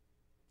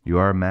 "You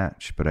are a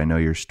match, but I know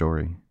your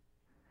story.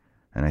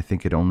 And I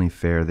think it only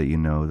fair that you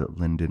know that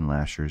Lyndon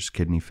Lasher's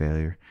kidney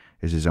failure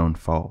is his own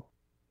fault.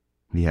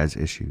 He has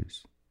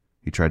issues.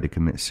 He tried to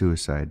commit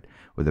suicide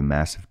with a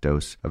massive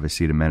dose of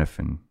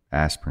acetaminophen,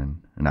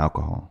 aspirin, and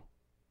alcohol.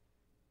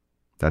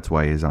 That's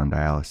why he is on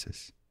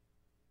dialysis.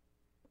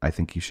 I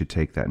think you should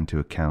take that into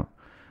account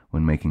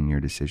when making your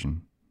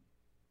decision."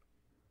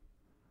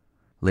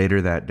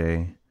 Later that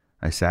day,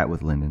 I sat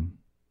with Lyndon,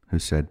 who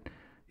said,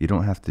 "You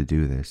don't have to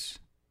do this.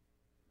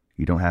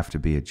 You don't have to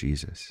be a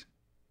Jesus."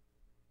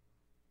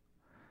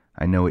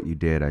 "I know what you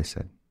did," I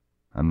said.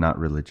 "I'm not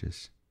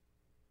religious."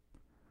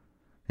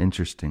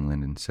 "Interesting,"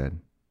 Lyndon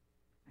said.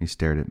 He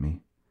stared at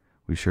me.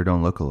 "We sure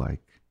don't look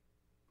alike."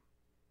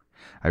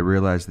 I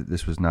realized that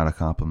this was not a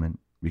compliment,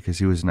 because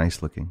he was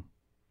nice looking.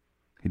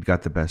 He'd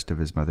got the best of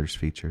his mother's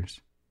features.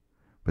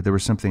 But there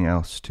was something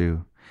else,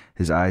 too.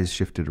 His eyes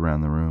shifted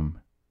around the room.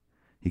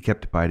 He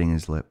kept biting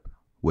his lip,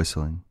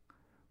 whistling,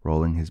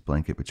 rolling his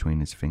blanket between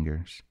his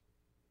fingers.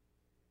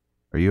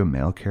 "Are you a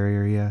mail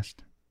carrier?" he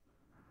asked.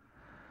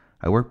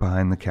 "I work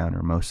behind the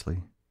counter,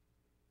 mostly."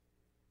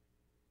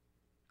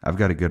 "I've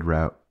got a good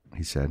route,"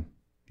 he said,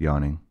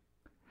 yawning.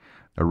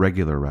 "A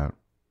regular route.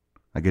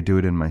 I could do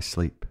it in my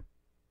sleep.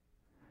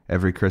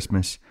 Every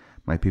Christmas,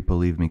 my people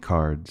leave me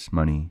cards,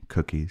 money,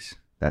 cookies,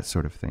 that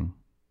sort of thing."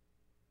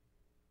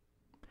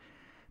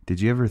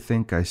 "Did you ever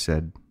think," I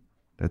said,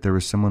 "that there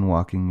was someone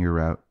walking your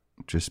route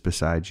just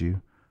beside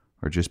you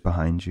or just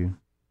behind you?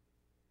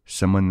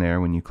 Someone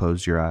there when you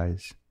closed your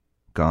eyes,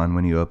 gone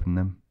when you opened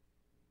them?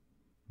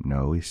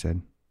 No, he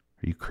said.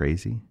 Are you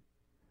crazy?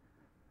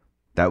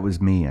 That was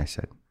me, I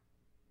said.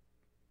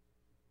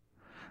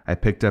 I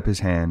picked up his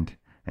hand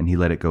and he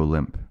let it go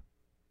limp.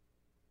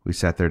 We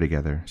sat there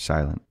together,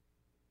 silent.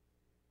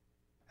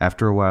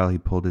 After a while, he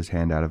pulled his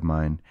hand out of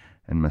mine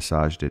and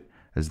massaged it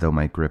as though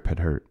my grip had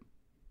hurt.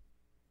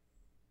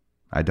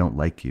 I don't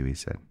like you, he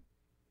said.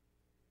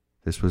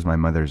 This was my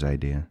mother's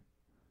idea.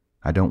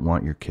 I don't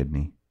want your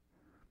kidney.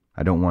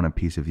 I don't want a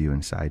piece of you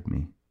inside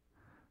me.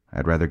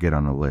 I'd rather get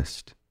on a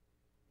list.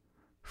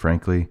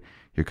 Frankly,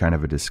 you're kind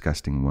of a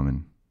disgusting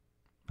woman.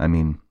 I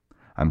mean,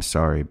 I'm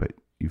sorry, but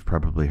you've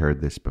probably heard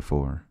this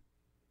before.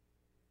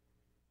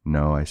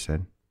 No, I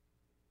said.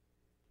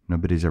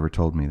 Nobody's ever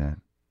told me that.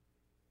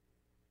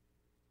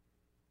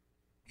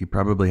 You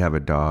probably have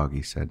a dog,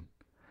 he said.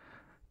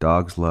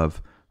 Dogs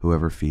love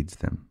whoever feeds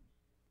them.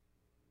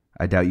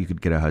 I doubt you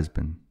could get a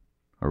husband,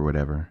 or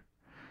whatever,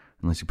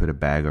 unless you put a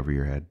bag over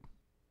your head.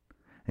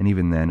 And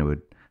even then it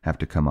would have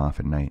to come off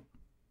at night.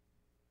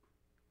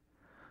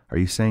 Are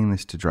you saying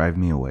this to drive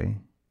me away?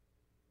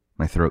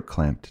 My throat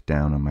clamped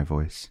down on my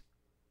voice.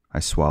 I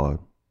swallowed,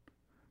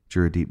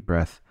 drew a deep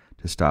breath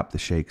to stop the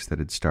shakes that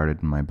had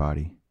started in my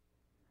body.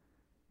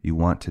 You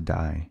want to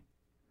die.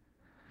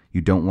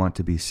 You don't want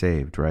to be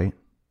saved, right?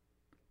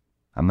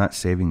 I'm not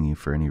saving you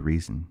for any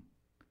reason.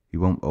 You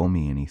won't owe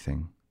me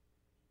anything.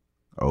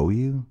 Owe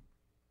you?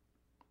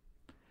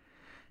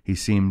 He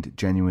seemed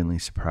genuinely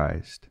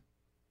surprised.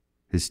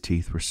 His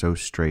teeth were so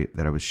straight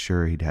that I was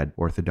sure he'd had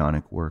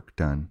orthodontic work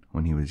done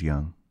when he was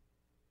young.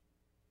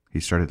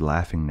 He started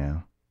laughing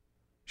now,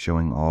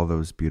 showing all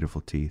those beautiful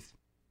teeth.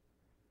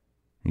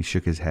 He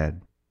shook his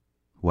head,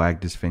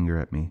 wagged his finger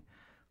at me,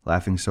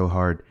 laughing so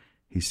hard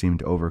he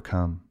seemed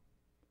overcome.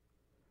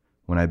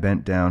 When I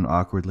bent down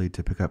awkwardly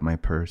to pick up my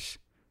purse,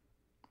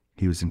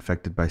 he was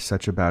infected by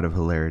such a bout of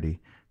hilarity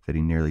that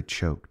he nearly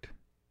choked.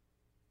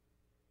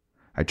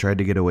 I tried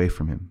to get away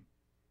from him,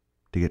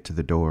 to get to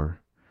the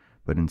door,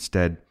 but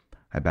instead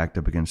I backed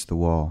up against the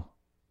wall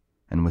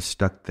and was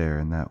stuck there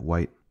in that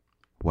white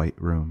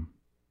room.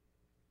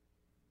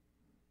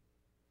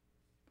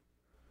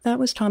 That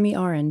was Tommy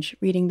Orange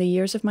reading The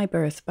Years of My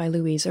Birth by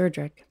Louise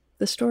Erdrich.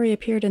 The story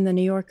appeared in The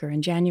New Yorker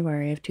in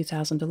January of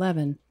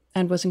 2011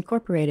 and was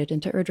incorporated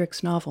into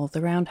Erdrich's novel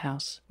The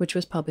Roundhouse, which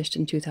was published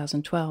in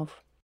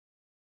 2012.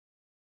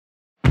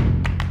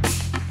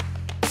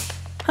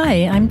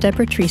 Hi, I'm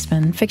Deborah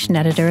Treisman, fiction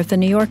editor of The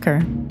New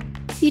Yorker.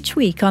 Each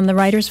week on the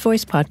Writer's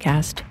Voice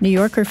podcast, New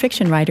Yorker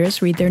fiction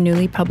writers read their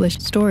newly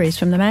published stories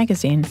from the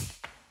magazine.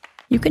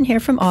 You can hear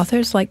from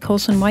authors like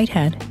Colson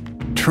Whitehead.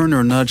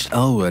 Turner nudged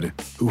Elwood,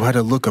 who had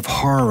a look of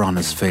horror on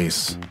his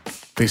face.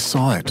 They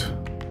saw it.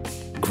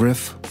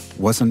 Griff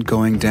wasn't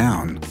going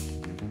down.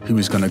 He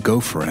was going to go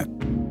for it,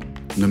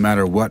 no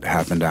matter what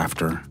happened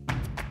after.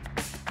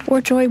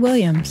 Or Joy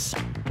Williams.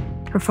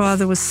 Her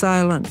father was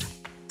silent.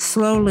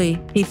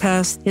 Slowly, he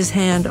passed his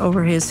hand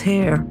over his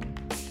hair.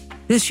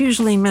 This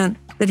usually meant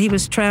that he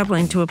was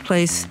traveling to a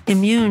place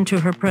immune to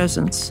her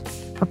presence,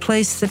 a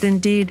place that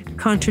indeed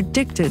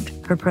contradicted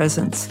her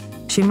presence.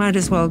 She might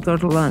as well go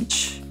to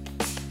lunch.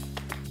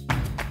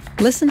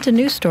 Listen to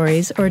new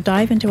stories or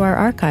dive into our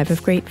archive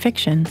of great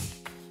fiction.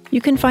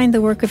 You can find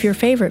the work of your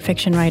favorite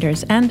fiction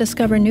writers and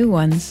discover new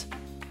ones.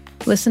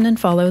 Listen and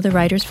follow The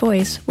Writer's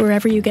Voice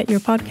wherever you get your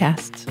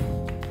podcasts.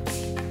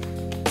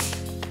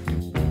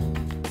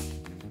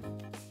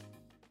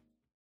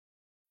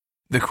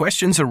 The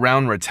questions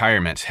around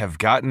retirement have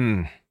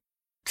gotten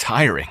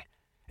tiring.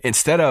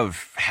 Instead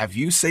of, have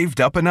you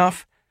saved up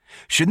enough?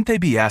 Shouldn't they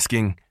be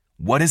asking,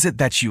 what is it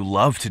that you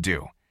love to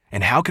do?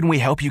 And how can we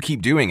help you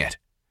keep doing it?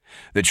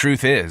 The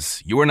truth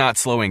is, you're not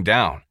slowing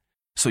down.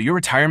 So your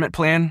retirement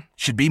plan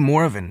should be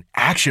more of an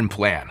action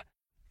plan,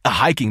 a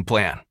hiking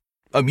plan,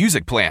 a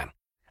music plan,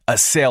 a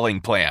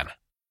sailing plan.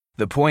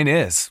 The point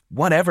is,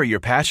 whatever you're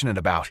passionate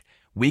about,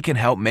 we can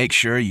help make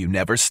sure you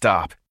never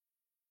stop.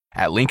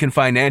 At Lincoln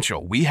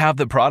Financial, we have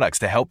the products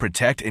to help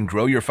protect and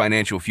grow your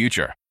financial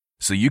future,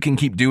 so you can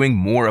keep doing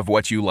more of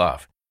what you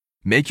love.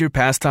 Make your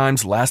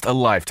pastimes last a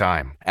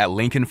lifetime at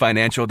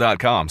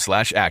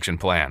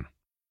lincolnfinancial.com/action-plan.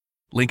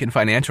 Lincoln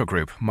Financial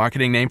Group,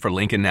 marketing name for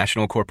Lincoln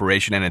National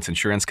Corporation and its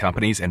insurance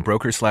companies and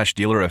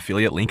broker/dealer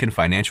affiliate Lincoln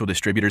Financial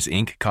Distributors,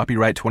 Inc.,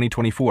 copyright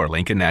 2024,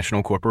 Lincoln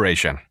National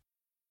Corporation.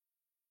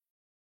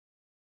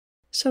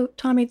 So,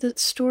 Tommy, the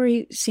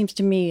story seems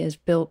to me is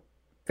built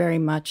very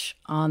much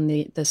on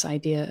this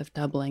idea of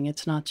doubling.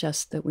 It's not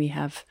just that we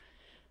have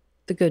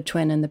the good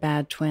twin and the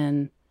bad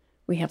twin.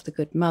 We have the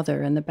good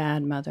mother and the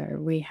bad mother.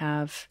 We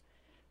have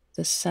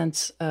the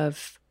sense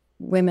of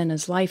women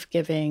as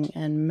life-giving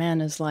and men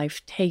as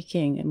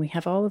life-taking. And we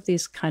have all of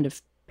these kind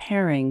of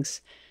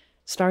pairings,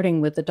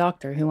 starting with the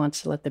doctor who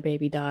wants to let the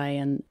baby die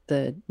and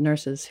the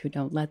nurses who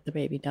don't let the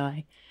baby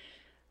die.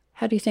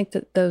 How do you think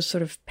that those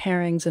sort of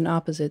pairings and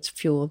opposites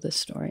fuel this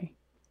story?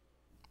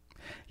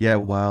 Yeah,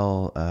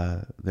 while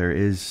there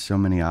is so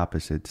many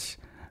opposites,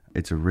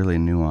 it's a really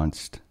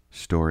nuanced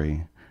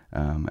story.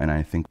 And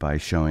I think by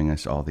showing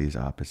us all these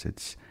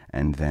opposites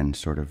and then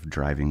sort of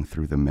driving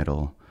through the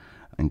middle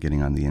and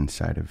getting on the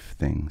inside of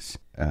things,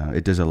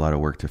 it does a lot of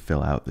work to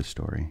fill out the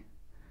story.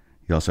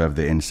 You also have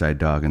the inside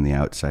dog and the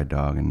outside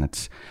dog, and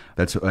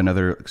that's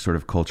another sort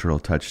of cultural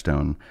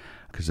touchstone,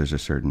 because there's a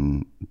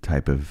certain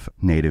type of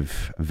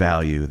native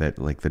value that,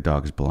 like, the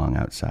dogs belong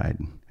outside,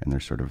 and they're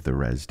sort of the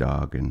res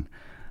dog, and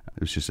it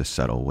was just a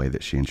subtle way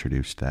that she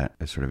introduced that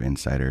as sort of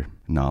insider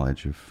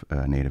knowledge of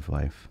native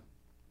life.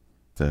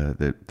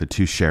 The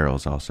two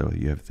Cheryls also.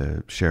 You have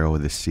the Cheryl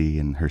with a C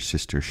and her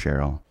sister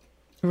Cheryl.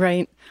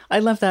 Right. I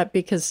love that,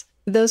 because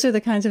those are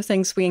the kinds of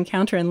things we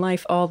encounter in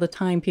life all the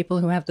time, people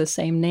who have the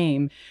same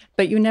name,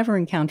 but you never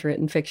encounter it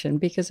in fiction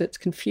because it's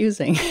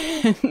confusing.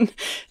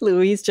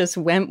 Louise just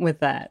went with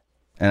that.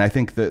 And I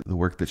think that the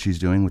work that she's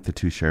doing with the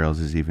two Cheryls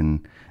is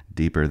even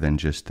deeper than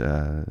just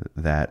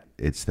that.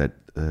 It's that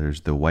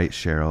there's the white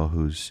Cheryl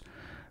who's,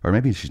 or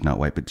maybe she's not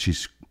white, but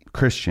she's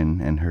Christian,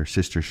 and her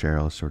sister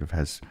Cheryl sort of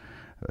has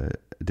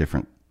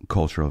different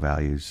cultural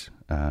values,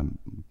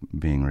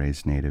 being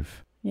raised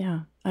native.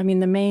 Yeah. I mean,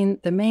 the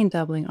main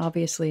doubling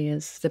obviously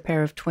is the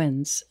pair of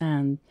twins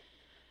and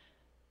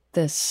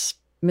this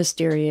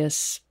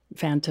mysterious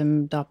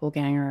phantom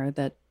doppelganger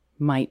that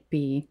might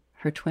be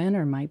her twin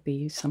or might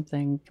be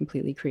something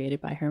completely created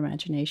by her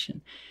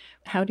imagination.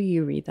 How do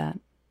you read that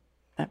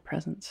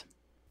presence?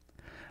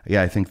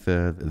 Yeah, I think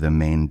the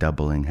main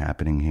doubling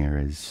happening here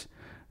is,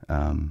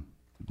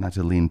 not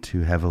to lean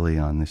too heavily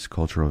on this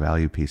cultural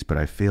value piece, but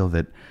I feel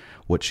that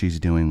what she's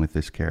doing with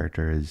this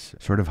character is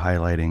sort of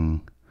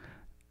highlighting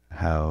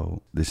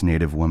how this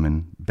native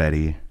woman,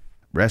 Betty,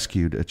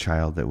 rescued a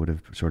child that would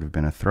have sort of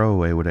been a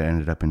throwaway, would have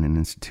ended up in an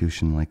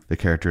institution, like the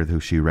character who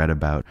she read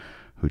about,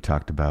 who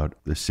talked about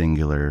the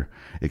singular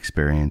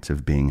experience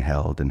of being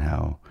held and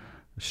how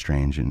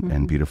strange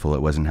and beautiful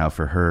it was, and how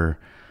for her,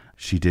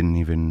 she didn't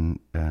even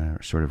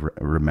sort of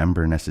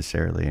remember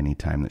necessarily any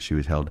time that she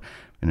was held.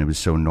 And it was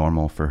so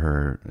normal for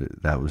her.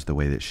 That was the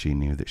way that she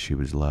knew that she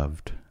was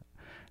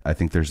I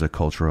think there's a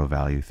cultural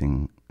value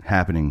thing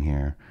happening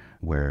here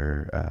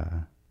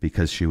where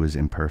because she was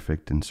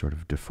imperfect and sort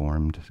of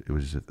deformed, it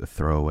was a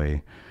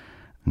throwaway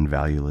and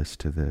valueless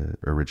to the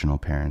original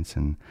parents,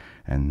 and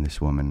this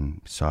woman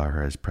saw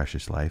her as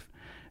precious life,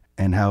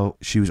 and how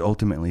she was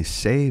ultimately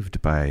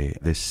saved by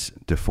this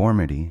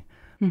deformity,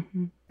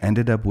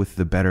 ended up with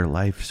the better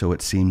life. So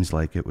it seems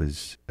like it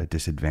was a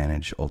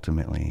disadvantage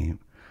ultimately,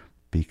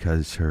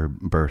 because her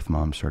birth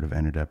mom sort of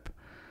ended up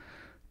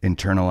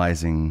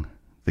internalizing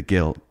the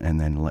guilt and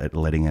then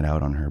letting it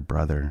out on her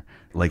brother.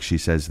 Like she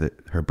says that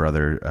her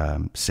brother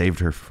saved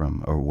her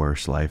from a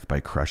worse life by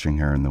crushing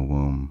her in the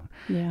womb.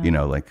 Yeah. You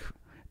know, like,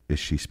 is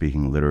she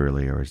speaking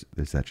literally, or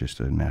is that just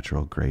a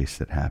natural grace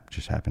that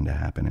just happened to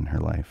happen in her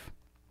life?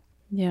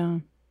 Yeah.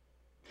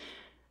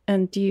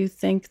 And do you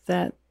think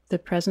that the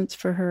presence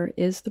for her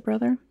is the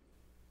brother?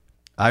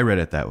 I read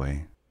it that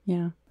way.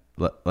 Yeah.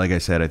 Like I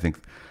said, I think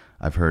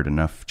I've heard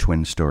enough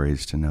twin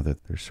stories to know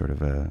that there's sort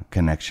of a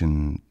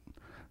connection.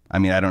 I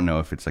mean, I don't know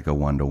if it's like a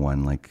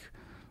one-to-one, like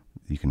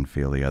you can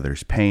feel the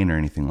other's pain or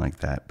anything like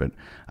that, but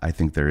I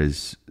think there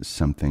is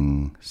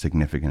something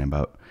significant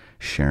about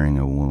sharing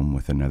a womb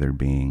with another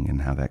being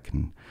and how that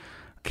can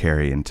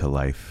carry into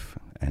life.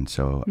 And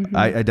so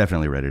I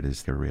definitely read it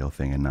as the real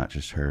thing and not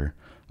just her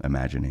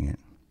imagining it.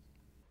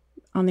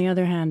 On the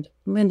other hand,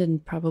 Lyndon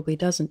probably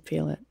doesn't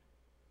feel it,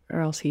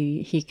 or else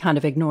he kind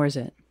of ignores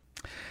it.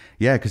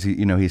 Yeah, because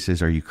he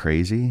says, "Are you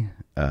crazy?"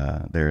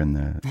 They're in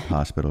the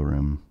hospital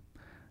room.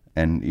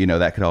 And,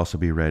 that could also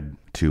be read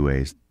two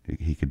ways.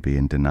 He could be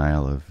in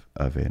denial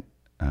of it,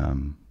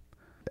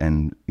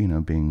 and,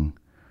 being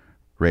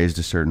raised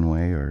a certain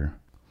way or...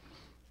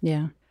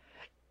 Yeah.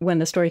 When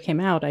the story came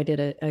out, I did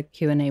a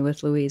Q&A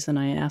with Louise, and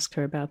I asked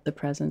her about the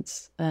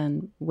presence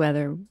and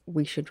whether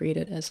we should read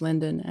it as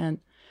Lyndon. And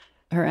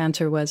her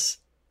answer was,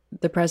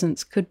 the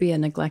presence could be a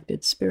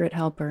neglected spirit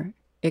helper.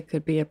 It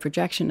could be a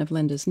projection of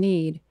Linda's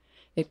need.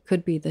 It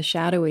could be the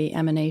shadowy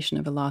emanation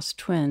of a lost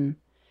twin.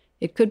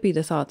 It could be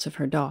the thoughts of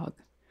her dog.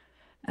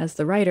 As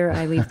the writer,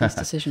 I leave these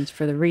decisions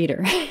for the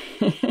reader.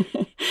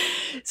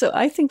 So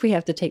I think we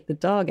have to take the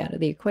dog out of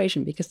the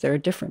equation because there are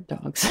different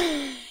dogs,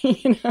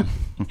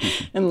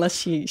 unless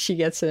she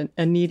gets a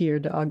needier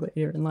dog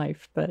later in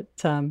life. But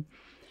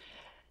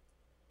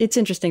it's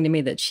interesting to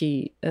me that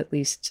she at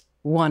least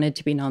wanted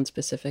to be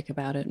nonspecific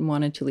about it and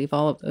wanted to leave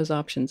all of those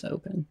options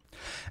open.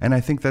 And I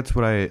think that's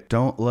what I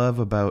don't love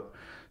about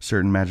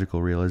certain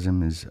magical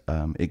realism is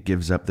it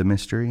gives up the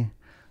mystery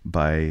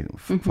by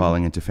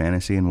falling into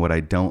fantasy. And what I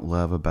don't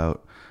love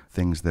about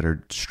things that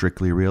are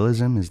strictly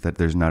realism is that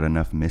there's not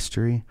enough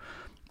mystery.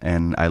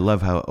 And I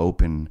love how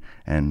open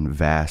and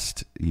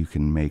vast you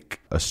can make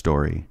a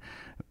story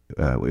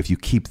if you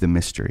keep the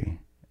mystery.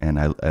 And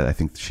I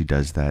think she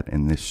does that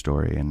in this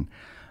story. And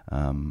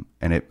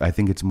I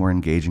think it's more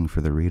engaging for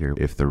the reader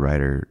if the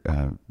writer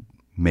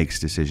makes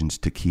decisions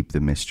to keep the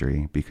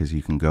mystery, because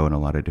you can go in a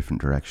lot of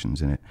different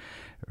directions, and it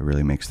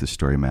really makes the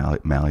story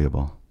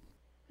malleable.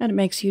 And it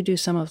makes you do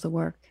some of the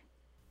work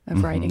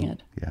of writing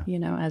it,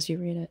 as you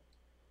read it.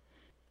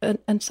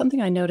 And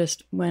something I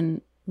noticed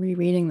when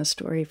rereading the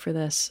story for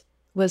this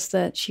was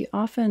that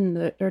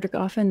Erdrich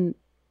often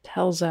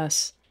tells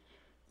us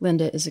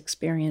Linda is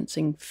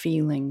experiencing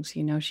feelings.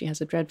 She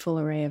has a dreadful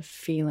array of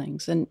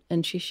feelings,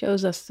 and she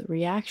shows us the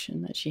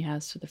reaction that she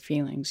has to the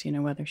feelings,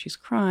 whether she's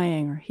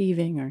crying or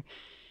heaving or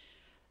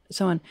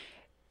so on.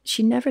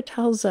 She never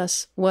tells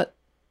us what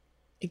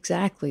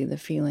exactly the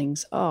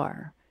feelings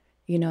are.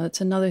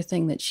 It's another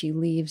thing that she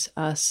leaves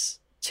us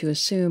to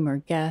assume or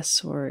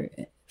guess or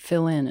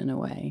fill in a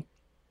way.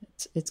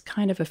 It's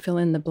kind of a fill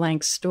in the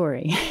blank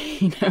story,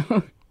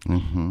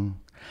 Mm-hmm.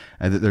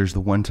 And there's the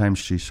one time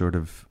she sort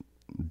of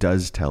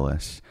does tell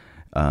us,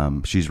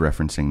 she's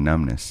referencing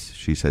numbness.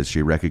 She says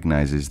she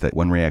recognizes that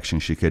one reaction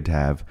she could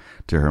have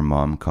to her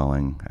mom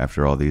calling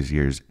after all these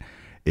years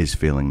is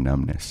feeling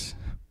numbness.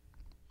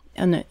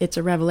 And it's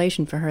a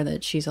revelation for her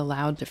that she's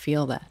allowed to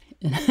feel that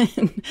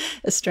in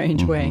a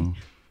strange way.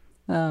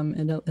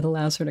 It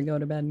allows her to go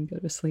to bed and go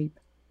to sleep.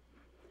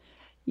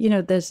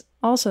 There's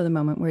also the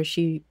moment where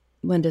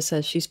Linda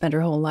says she spent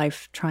her whole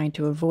life trying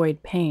to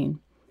avoid pain.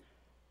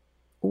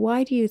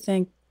 Why do you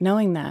think,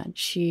 knowing that,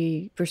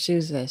 she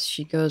pursues this?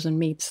 She goes and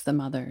meets the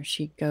mother.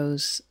 She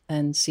goes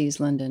and sees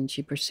Linda, and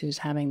she pursues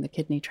having the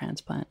kidney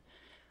transplant.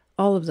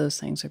 All of those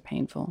things are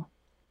painful.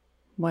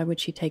 Why would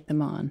she take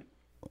them on?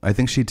 I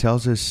think she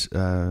tells us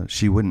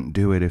she wouldn't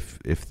do it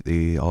if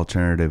the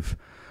alternative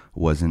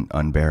wasn't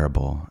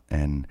unbearable.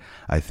 And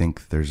I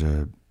think there's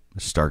a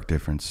stark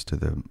difference to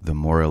the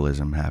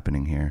moralism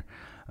happening here.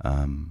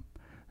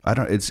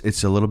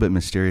 It's a little bit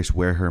mysterious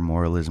where her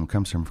moralism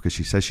comes from, because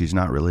she says she's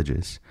not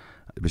religious,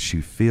 but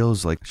she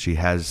feels like she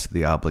has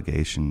the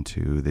obligation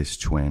to this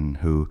twin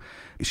who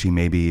she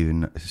maybe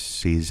even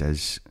sees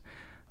as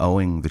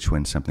owing the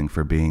twin something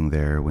for being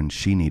there when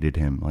she needed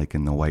him, like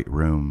in the white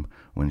room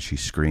when she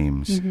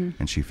screams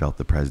and she felt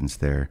the presence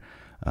there.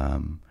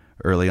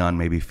 Early on,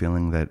 maybe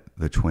feeling that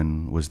the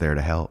twin was there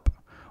to help,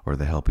 or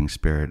the helping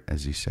spirit,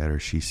 as he said, or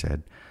she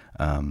said.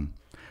 And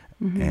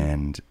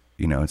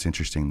it's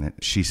interesting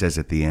that she says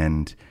at the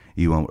end,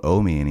 "You won't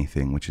owe me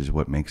anything," which is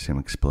what makes him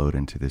explode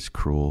into this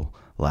cruel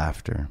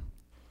laughter.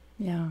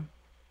 Yeah.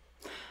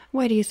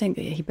 Why do you think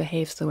that he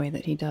behaves the way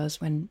that he does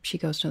when she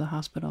goes to the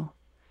hospital?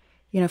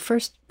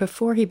 First,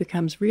 before he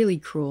becomes really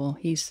cruel,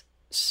 he's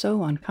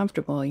so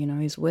uncomfortable.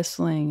 He's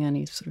whistling and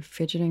he's sort of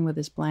fidgeting with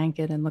his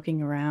blanket and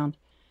looking around.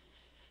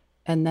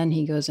 And then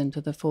he goes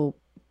into the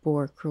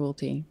full-bore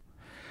cruelty.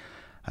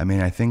 I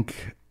mean, I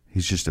think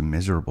he's just a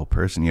miserable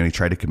person. He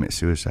tried to commit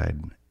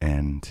suicide,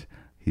 and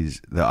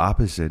he's the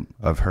opposite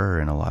of her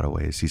in a lot of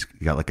ways. He's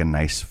got like a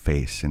nice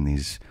face and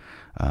these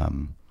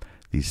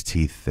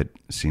teeth that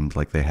seemed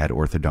like they had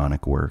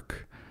orthodontic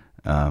work.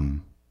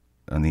 On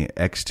the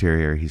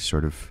exterior, he's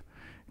sort of,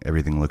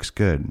 everything looks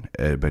good,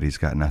 but he's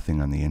got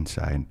nothing on the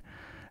inside.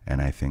 And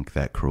I think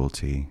that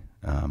cruelty,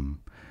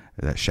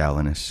 that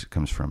shallowness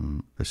comes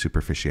from the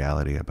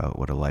superficiality about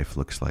what a life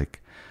looks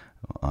like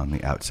on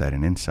the outside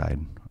and inside.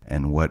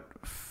 And what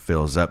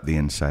fills up the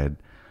inside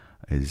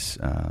is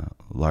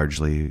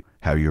largely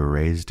how you were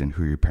raised and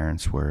who your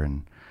parents were.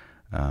 And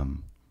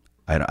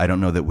I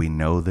don't know that we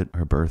know that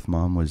her birth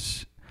mom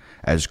was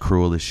as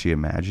cruel as she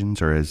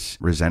imagines, or as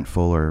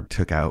resentful, or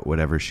took out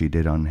whatever she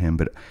did on him.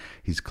 But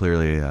he's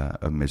clearly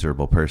a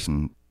miserable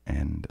person.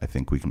 And I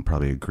think we can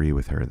probably agree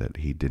with her that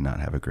he did not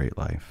have a great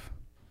life.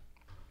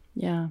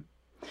 Yeah.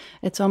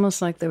 It's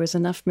almost like there was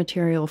enough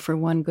material for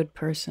one good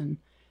person,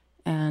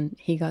 and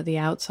he got the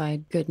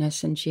outside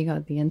goodness and she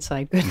got the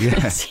inside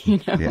goodness,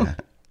 Yeah.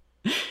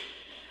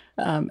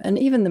 And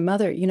even the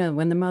mother,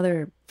 when the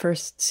mother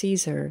first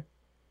sees her,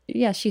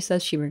 she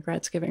says she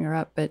regrets giving her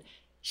up, but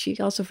she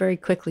also very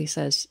quickly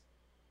says,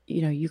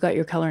 you got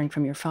your coloring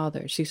from your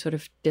father. She's sort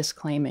of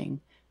disclaiming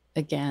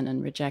again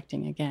and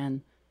rejecting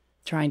again,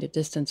 trying to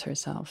distance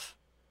herself.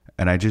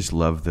 And I just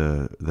love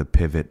the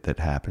pivot that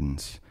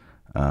happens.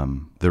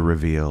 The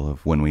reveal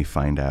of when we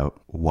find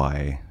out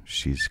why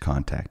she's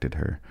contacted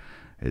her.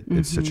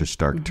 It's such a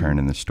stark turn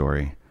in the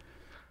story.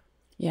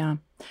 Yeah.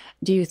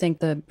 Do you think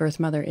the birth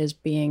mother is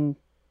being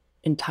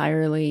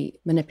entirely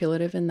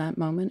manipulative in that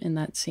moment, in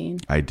that scene?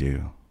 I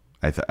do.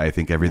 I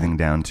think everything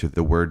down to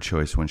the word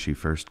choice when she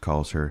first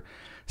calls her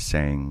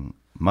saying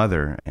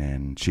mother,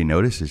 and she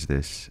notices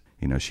this.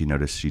 She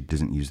noticed she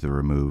doesn't use the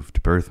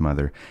removed birth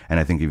mother. And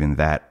I think even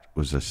that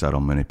was a subtle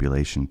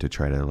manipulation to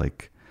try to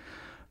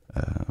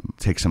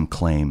take some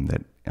claim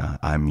that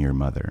I'm your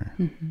mother.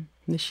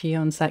 She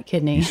owns that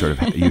kidney. You sort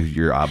of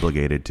you're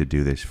obligated to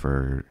do this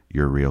for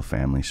your real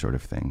family, sort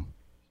of thing.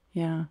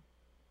 Yeah.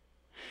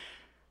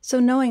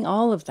 So knowing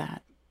all of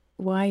that,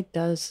 why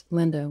does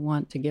Linda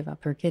want to give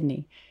up her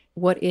kidney?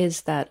 What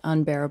is that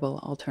unbearable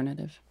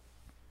alternative?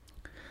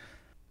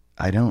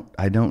 I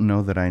don't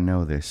know that I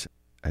know this.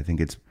 I think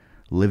it's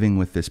living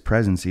with this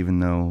presence, even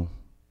though,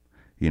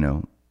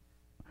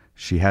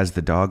 she has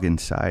the dog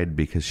inside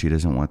because she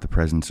doesn't want the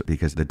presence,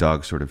 because the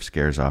dog sort of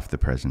scares off the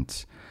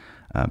presence.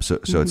 So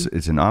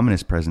it's an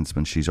ominous presence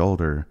when she's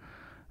older,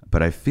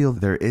 but I feel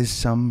there is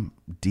some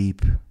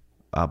deep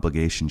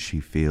obligation she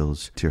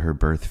feels to her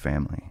birth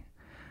family.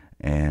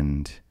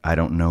 And I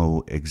don't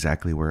know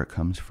exactly where it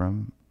comes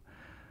from,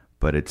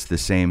 but it's the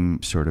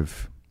same sort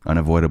of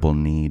unavoidable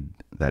need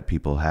that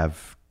people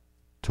have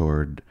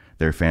toward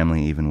their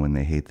family, even when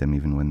they hate them,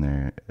 even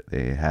when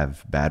they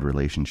have bad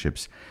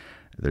relationships.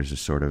 There's a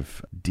sort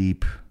of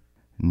deep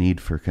need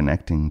for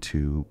connecting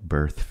to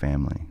birth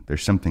family.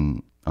 There's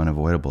something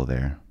unavoidable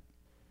there.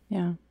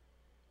 Yeah.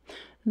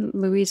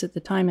 Louise at the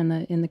time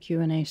in the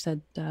Q&A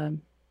said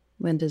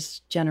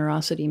Linda's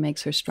generosity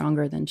makes her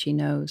stronger than she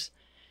knows.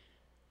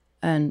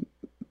 And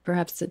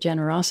perhaps the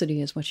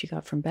generosity is what she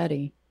got from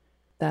Betty.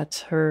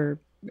 That's her,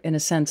 in a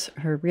sense,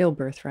 her real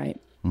birthright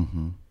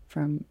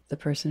from the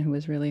person who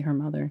was really her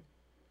mother.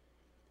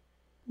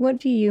 What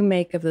do you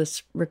make of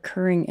this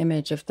recurring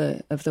image of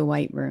the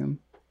White Room?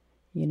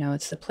 You know,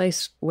 it's the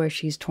place where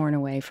she's torn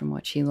away from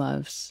what she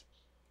loves.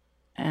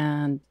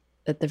 And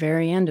at the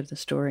very end of the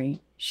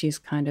story, she's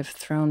kind of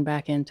thrown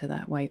back into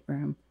that White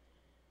Room.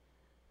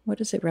 What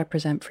does it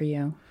represent for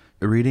you?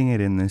 Reading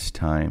it in this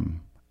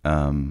time,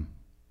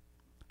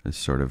 this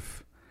sort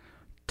of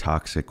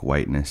toxic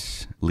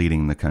whiteness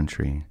leading the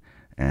country,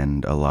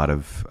 and a lot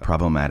of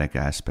problematic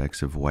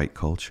aspects of white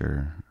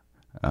culture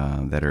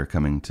that are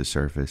coming to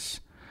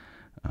surface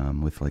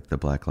with like the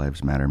Black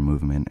Lives Matter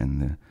movement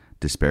and the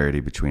disparity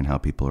between how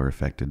people are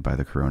affected by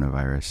the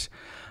coronavirus.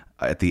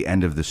 At the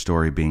end of the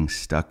story, being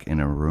stuck in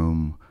a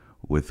room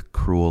with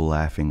cruel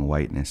laughing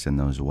whiteness and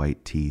those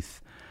white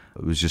teeth,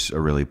 it was just a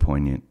really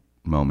poignant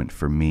moment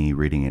for me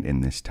reading it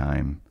in this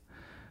time.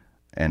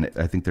 And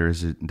I think there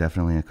is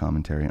definitely a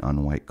commentary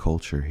on white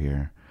culture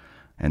here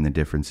and the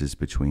differences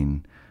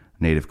between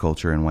Native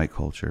culture and white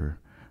culture.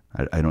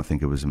 I don't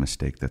think it was a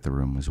mistake that the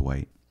room was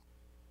white.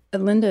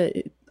 Linda,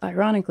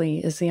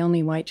 ironically, is the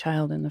only white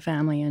child in the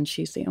family, and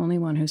she's the only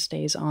one who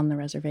stays on the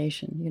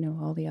reservation. You know,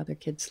 all the other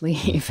kids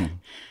leave.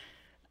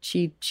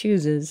 She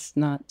chooses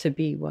not to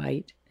be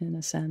white, in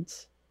a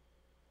sense.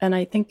 And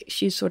I think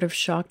she's sort of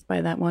shocked by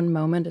that one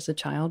moment as a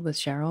child with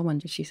Cheryl when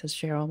she says,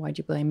 "Cheryl, why'd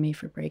you blame me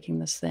for breaking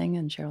this thing?"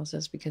 And Cheryl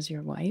says, "Because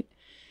you're white."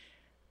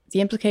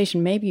 The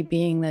implication maybe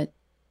being that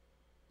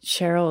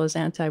Cheryl is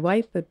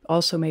anti-white, but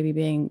also maybe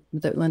being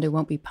that Linda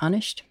won't be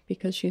punished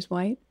because she's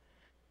white.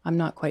 I'm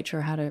not quite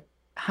sure how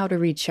to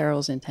read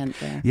Cheryl's intent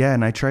there. Yeah,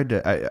 and I tried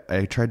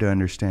to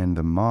understand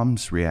the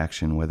mom's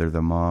reaction, whether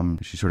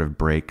she sort of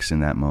breaks in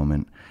that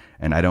moment.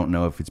 And I don't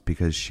know if it's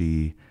because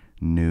she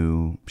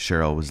knew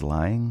Cheryl was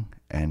lying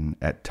and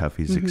at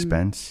Tuffy's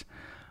expense,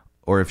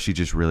 or if she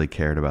just really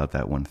cared about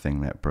that one thing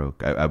that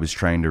broke. I was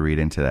trying to read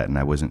into that, and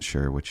I wasn't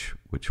sure which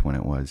one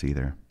it was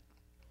either.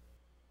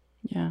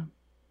 Yeah,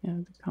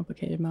 the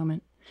complicated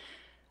moment.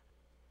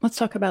 Let's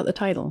talk about the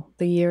title,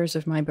 The Years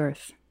of My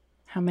Birth.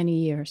 How many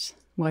years?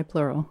 Why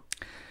plural?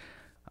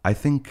 I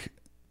think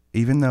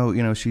even though,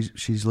 you know,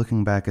 she's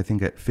looking back, I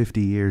think, at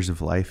 50 years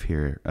of life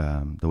here,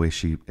 the way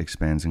she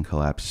expands and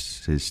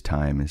collapses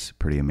time is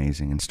pretty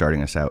amazing and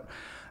starting us out.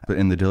 But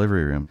in the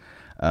delivery room,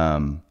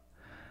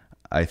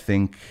 I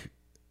think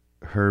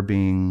her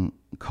being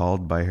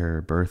called by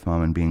her birth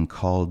mom and being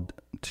called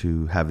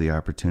to have the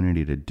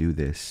opportunity to do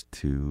this,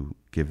 to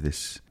give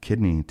this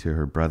kidney to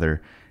her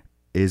brother,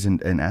 is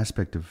an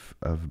aspect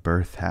of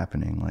birth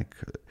happening. Like,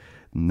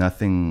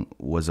 nothing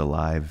was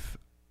alive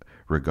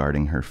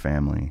regarding her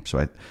family.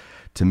 So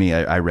to me,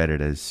 I read it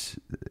as,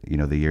 you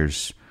know, the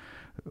years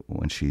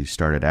when she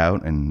started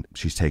out and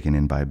she's taken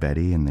in by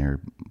Betty and they're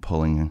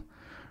pulling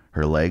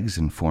her legs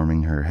and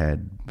forming her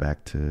head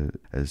back to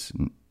as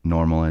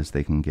normal as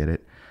they can get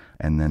it.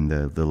 And then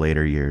the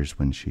later years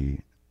when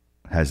she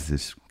has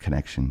this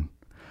connection.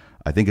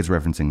 I think it's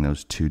referencing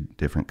those two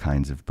different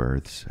kinds of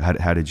births.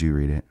 How did you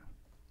read it?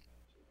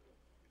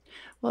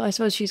 Well, I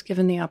suppose she's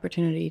given the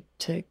opportunity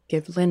to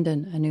give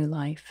Lyndon a new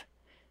life.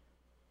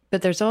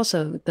 But there's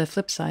also the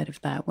flip side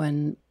of that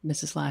when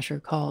Mrs. Lasher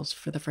calls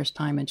for the first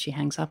time and she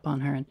hangs up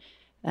on her.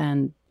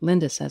 And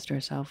Linda says to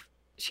herself,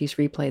 she's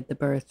replayed the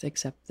birth,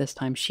 except this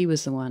time she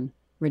was the one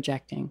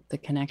rejecting the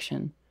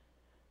connection.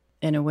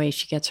 In a way,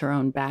 she gets her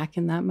own back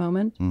in that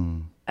moment.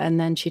 And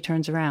then she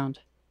turns around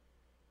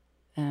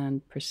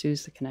and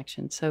pursues the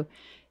connection. So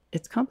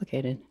it's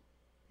complicated.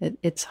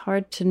 It's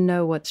hard to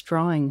know what's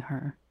drawing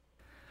her.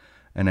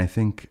 And I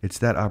think it's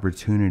that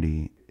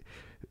opportunity,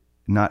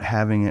 not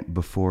having it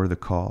before the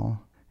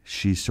call,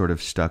 she's sort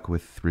of stuck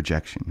with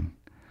rejection.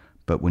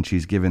 But when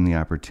she's given the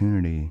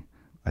opportunity,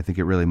 I think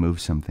it really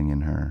moves something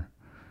in her.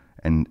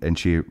 And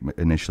she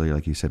initially,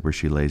 like you said, where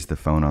she lays the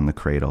phone on the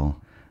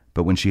cradle.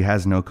 But when she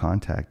has no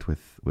contact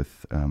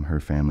with her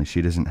family,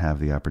 she doesn't have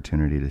the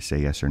opportunity to say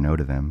yes or no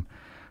to them,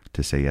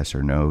 to say yes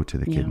or no to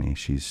the kidney.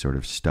 She's sort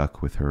of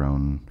stuck with her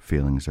own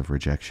feelings of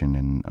rejection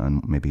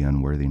and maybe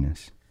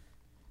unworthiness.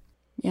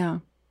 Yeah.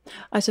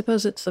 I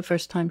suppose it's the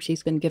first time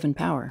she's been given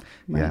power.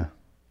 Right? Yeah.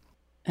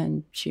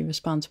 And she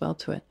responds well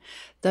to it.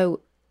 Though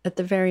at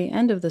the very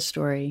end of the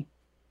story,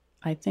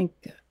 I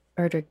think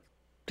Erdrich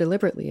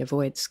deliberately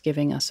avoids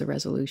giving us a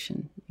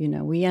resolution. You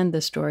know, we end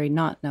the story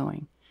not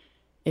knowing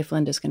if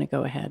Linda's going to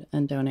go ahead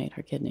and donate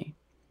her kidney.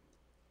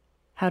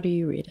 How do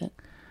you read it?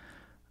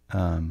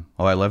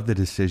 I love the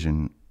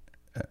decision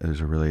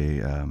There's a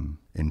really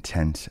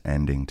intense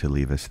ending to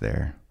leave us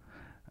there.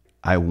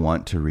 I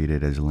want to read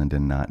it as Linda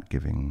not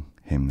giving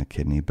him the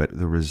kidney, but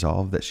the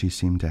resolve that she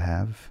seemed to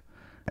have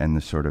and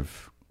the sort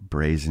of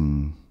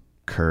brazen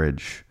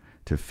courage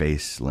to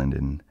face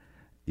Lyndon,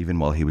 even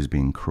while he was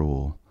being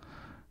cruel,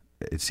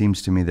 it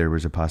seems to me there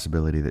was a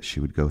possibility that she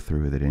would go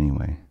through with it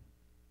anyway.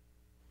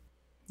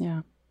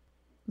 Yeah.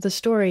 The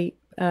story,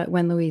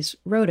 when Louise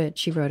wrote it,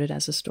 she wrote it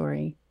as a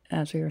story,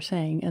 as we were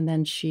saying, and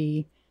then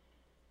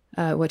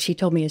what she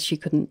told me is she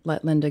couldn't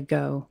let Linda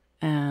go.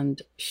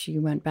 And she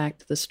went back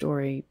to the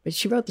story, but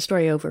she wrote the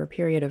story over a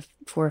period of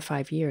 4 or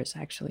 5 years,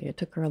 actually. It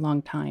took her a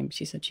long time.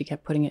 She said she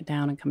kept putting it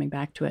down and coming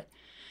back to it.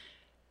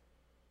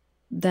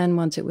 Then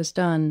once it was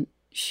done,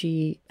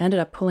 she ended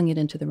up pulling it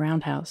into the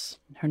roundhouse,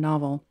 her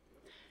novel.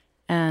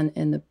 And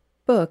in the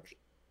book,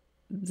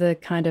 the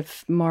kind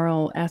of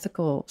moral,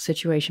 ethical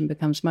situation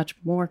becomes much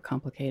more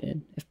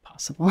complicated, if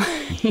possible.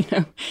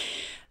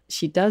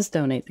 She does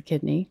donate the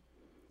kidney.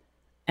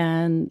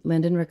 And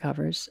Lyndon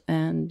recovers,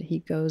 and he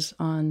goes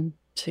on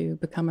to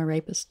become a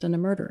rapist and a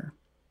murderer.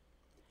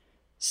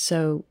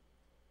 So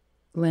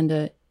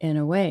Linda, in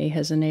a way,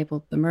 has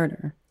enabled the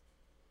murder.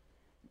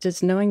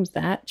 Does knowing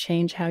that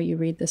change how you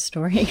read this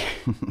story?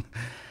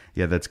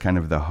 Yeah, that's kind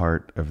of the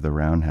heart of the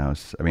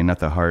roundhouse. I mean, not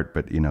the heart,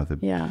 but,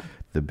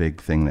 the big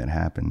thing that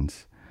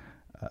happens.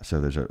 So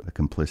there's a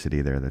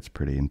complicity there that's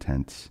pretty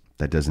intense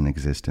that doesn't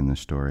exist in the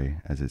story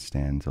as it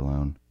stands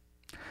alone.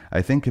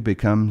 I think it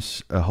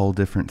becomes a whole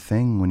different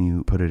thing when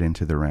you put it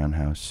into the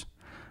roundhouse.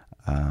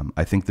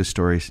 I think the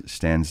story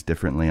stands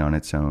differently on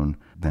its own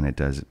than it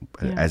does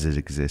as it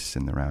exists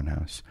in the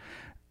roundhouse.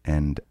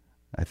 And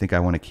I think I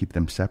want to keep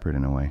them separate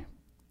in a way.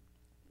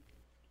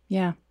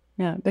 Yeah,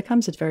 it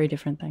becomes a very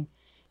different thing.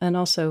 And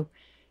also,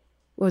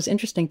 what was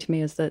interesting to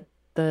me is that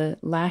the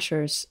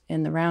lashers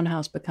in the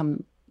roundhouse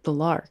become the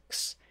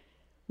larks,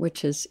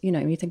 which is,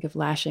 you think of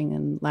lashing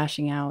and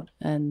lashing out,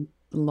 and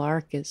the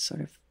lark is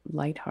sort of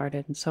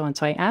lighthearted and so on.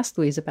 So I asked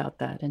Louise about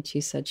that, and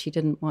she said she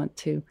didn't want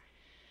to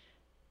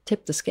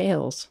tip the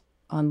scales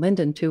on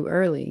Lyndon too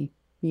early.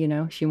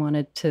 She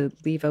wanted to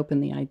leave open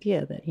the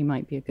idea that he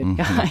might be a good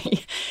guy.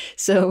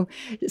 So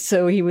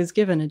he was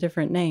given a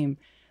different name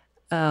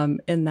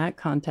in that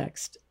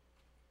context.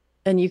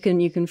 And you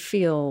can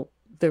feel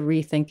the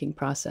rethinking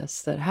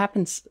process that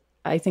happens,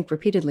 I think,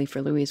 repeatedly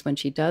for Louise when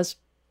she does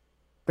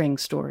bring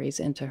stories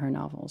into her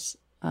novels.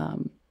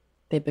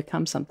 They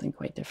become something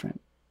quite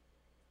different.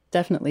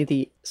 Definitely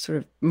the sort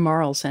of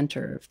moral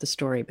center of the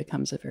story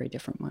becomes a very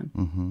different one.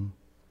 Mm-hmm.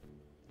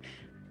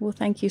 Well,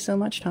 thank you so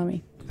much,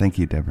 Tommy. Thank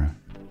you, Deborah.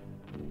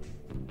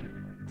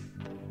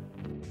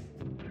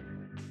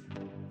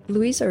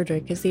 Louise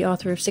Erdrich is the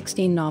author of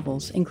 16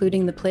 novels,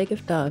 including The Plague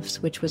of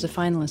Doves, which was a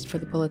finalist for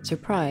the Pulitzer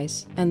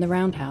Prize, and The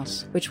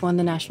Roundhouse, which won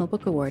the National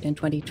Book Award in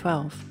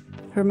 2012.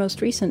 Her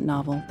most recent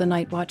novel, The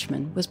Night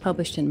Watchman, was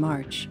published in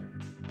March.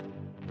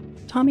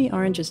 Tommy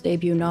Orange's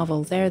debut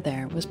novel,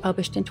 There, was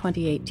published in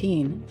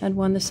 2018 and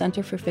won the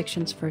Center for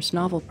Fiction's first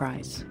novel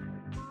prize.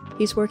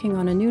 He's working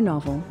on a new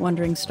novel,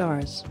 Wandering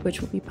Stars,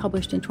 which will be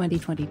published in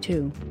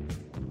 2022.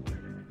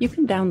 You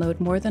can download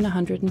more than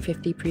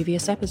 150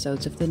 previous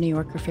episodes of the New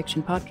Yorker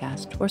Fiction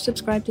Podcast or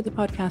subscribe to the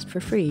podcast for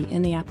free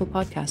in the Apple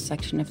Podcast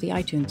section of the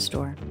iTunes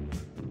Store.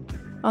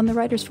 On the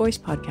Writer's Voice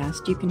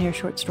podcast, you can hear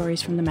short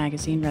stories from the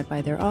magazine read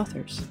by their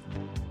authors.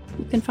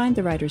 You can find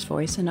The Writer's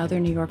Voice and other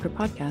New Yorker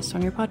podcasts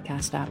on your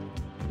podcast app.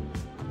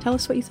 Tell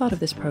us what you thought of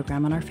this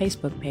program on our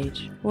Facebook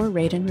page, or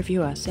rate and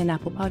review us in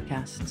Apple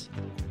Podcasts.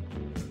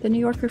 The New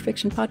Yorker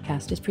Fiction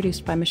Podcast is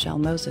produced by Michelle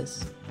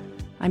Moses.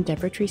 I'm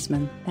Deborah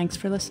Treisman. Thanks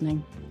for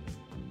listening.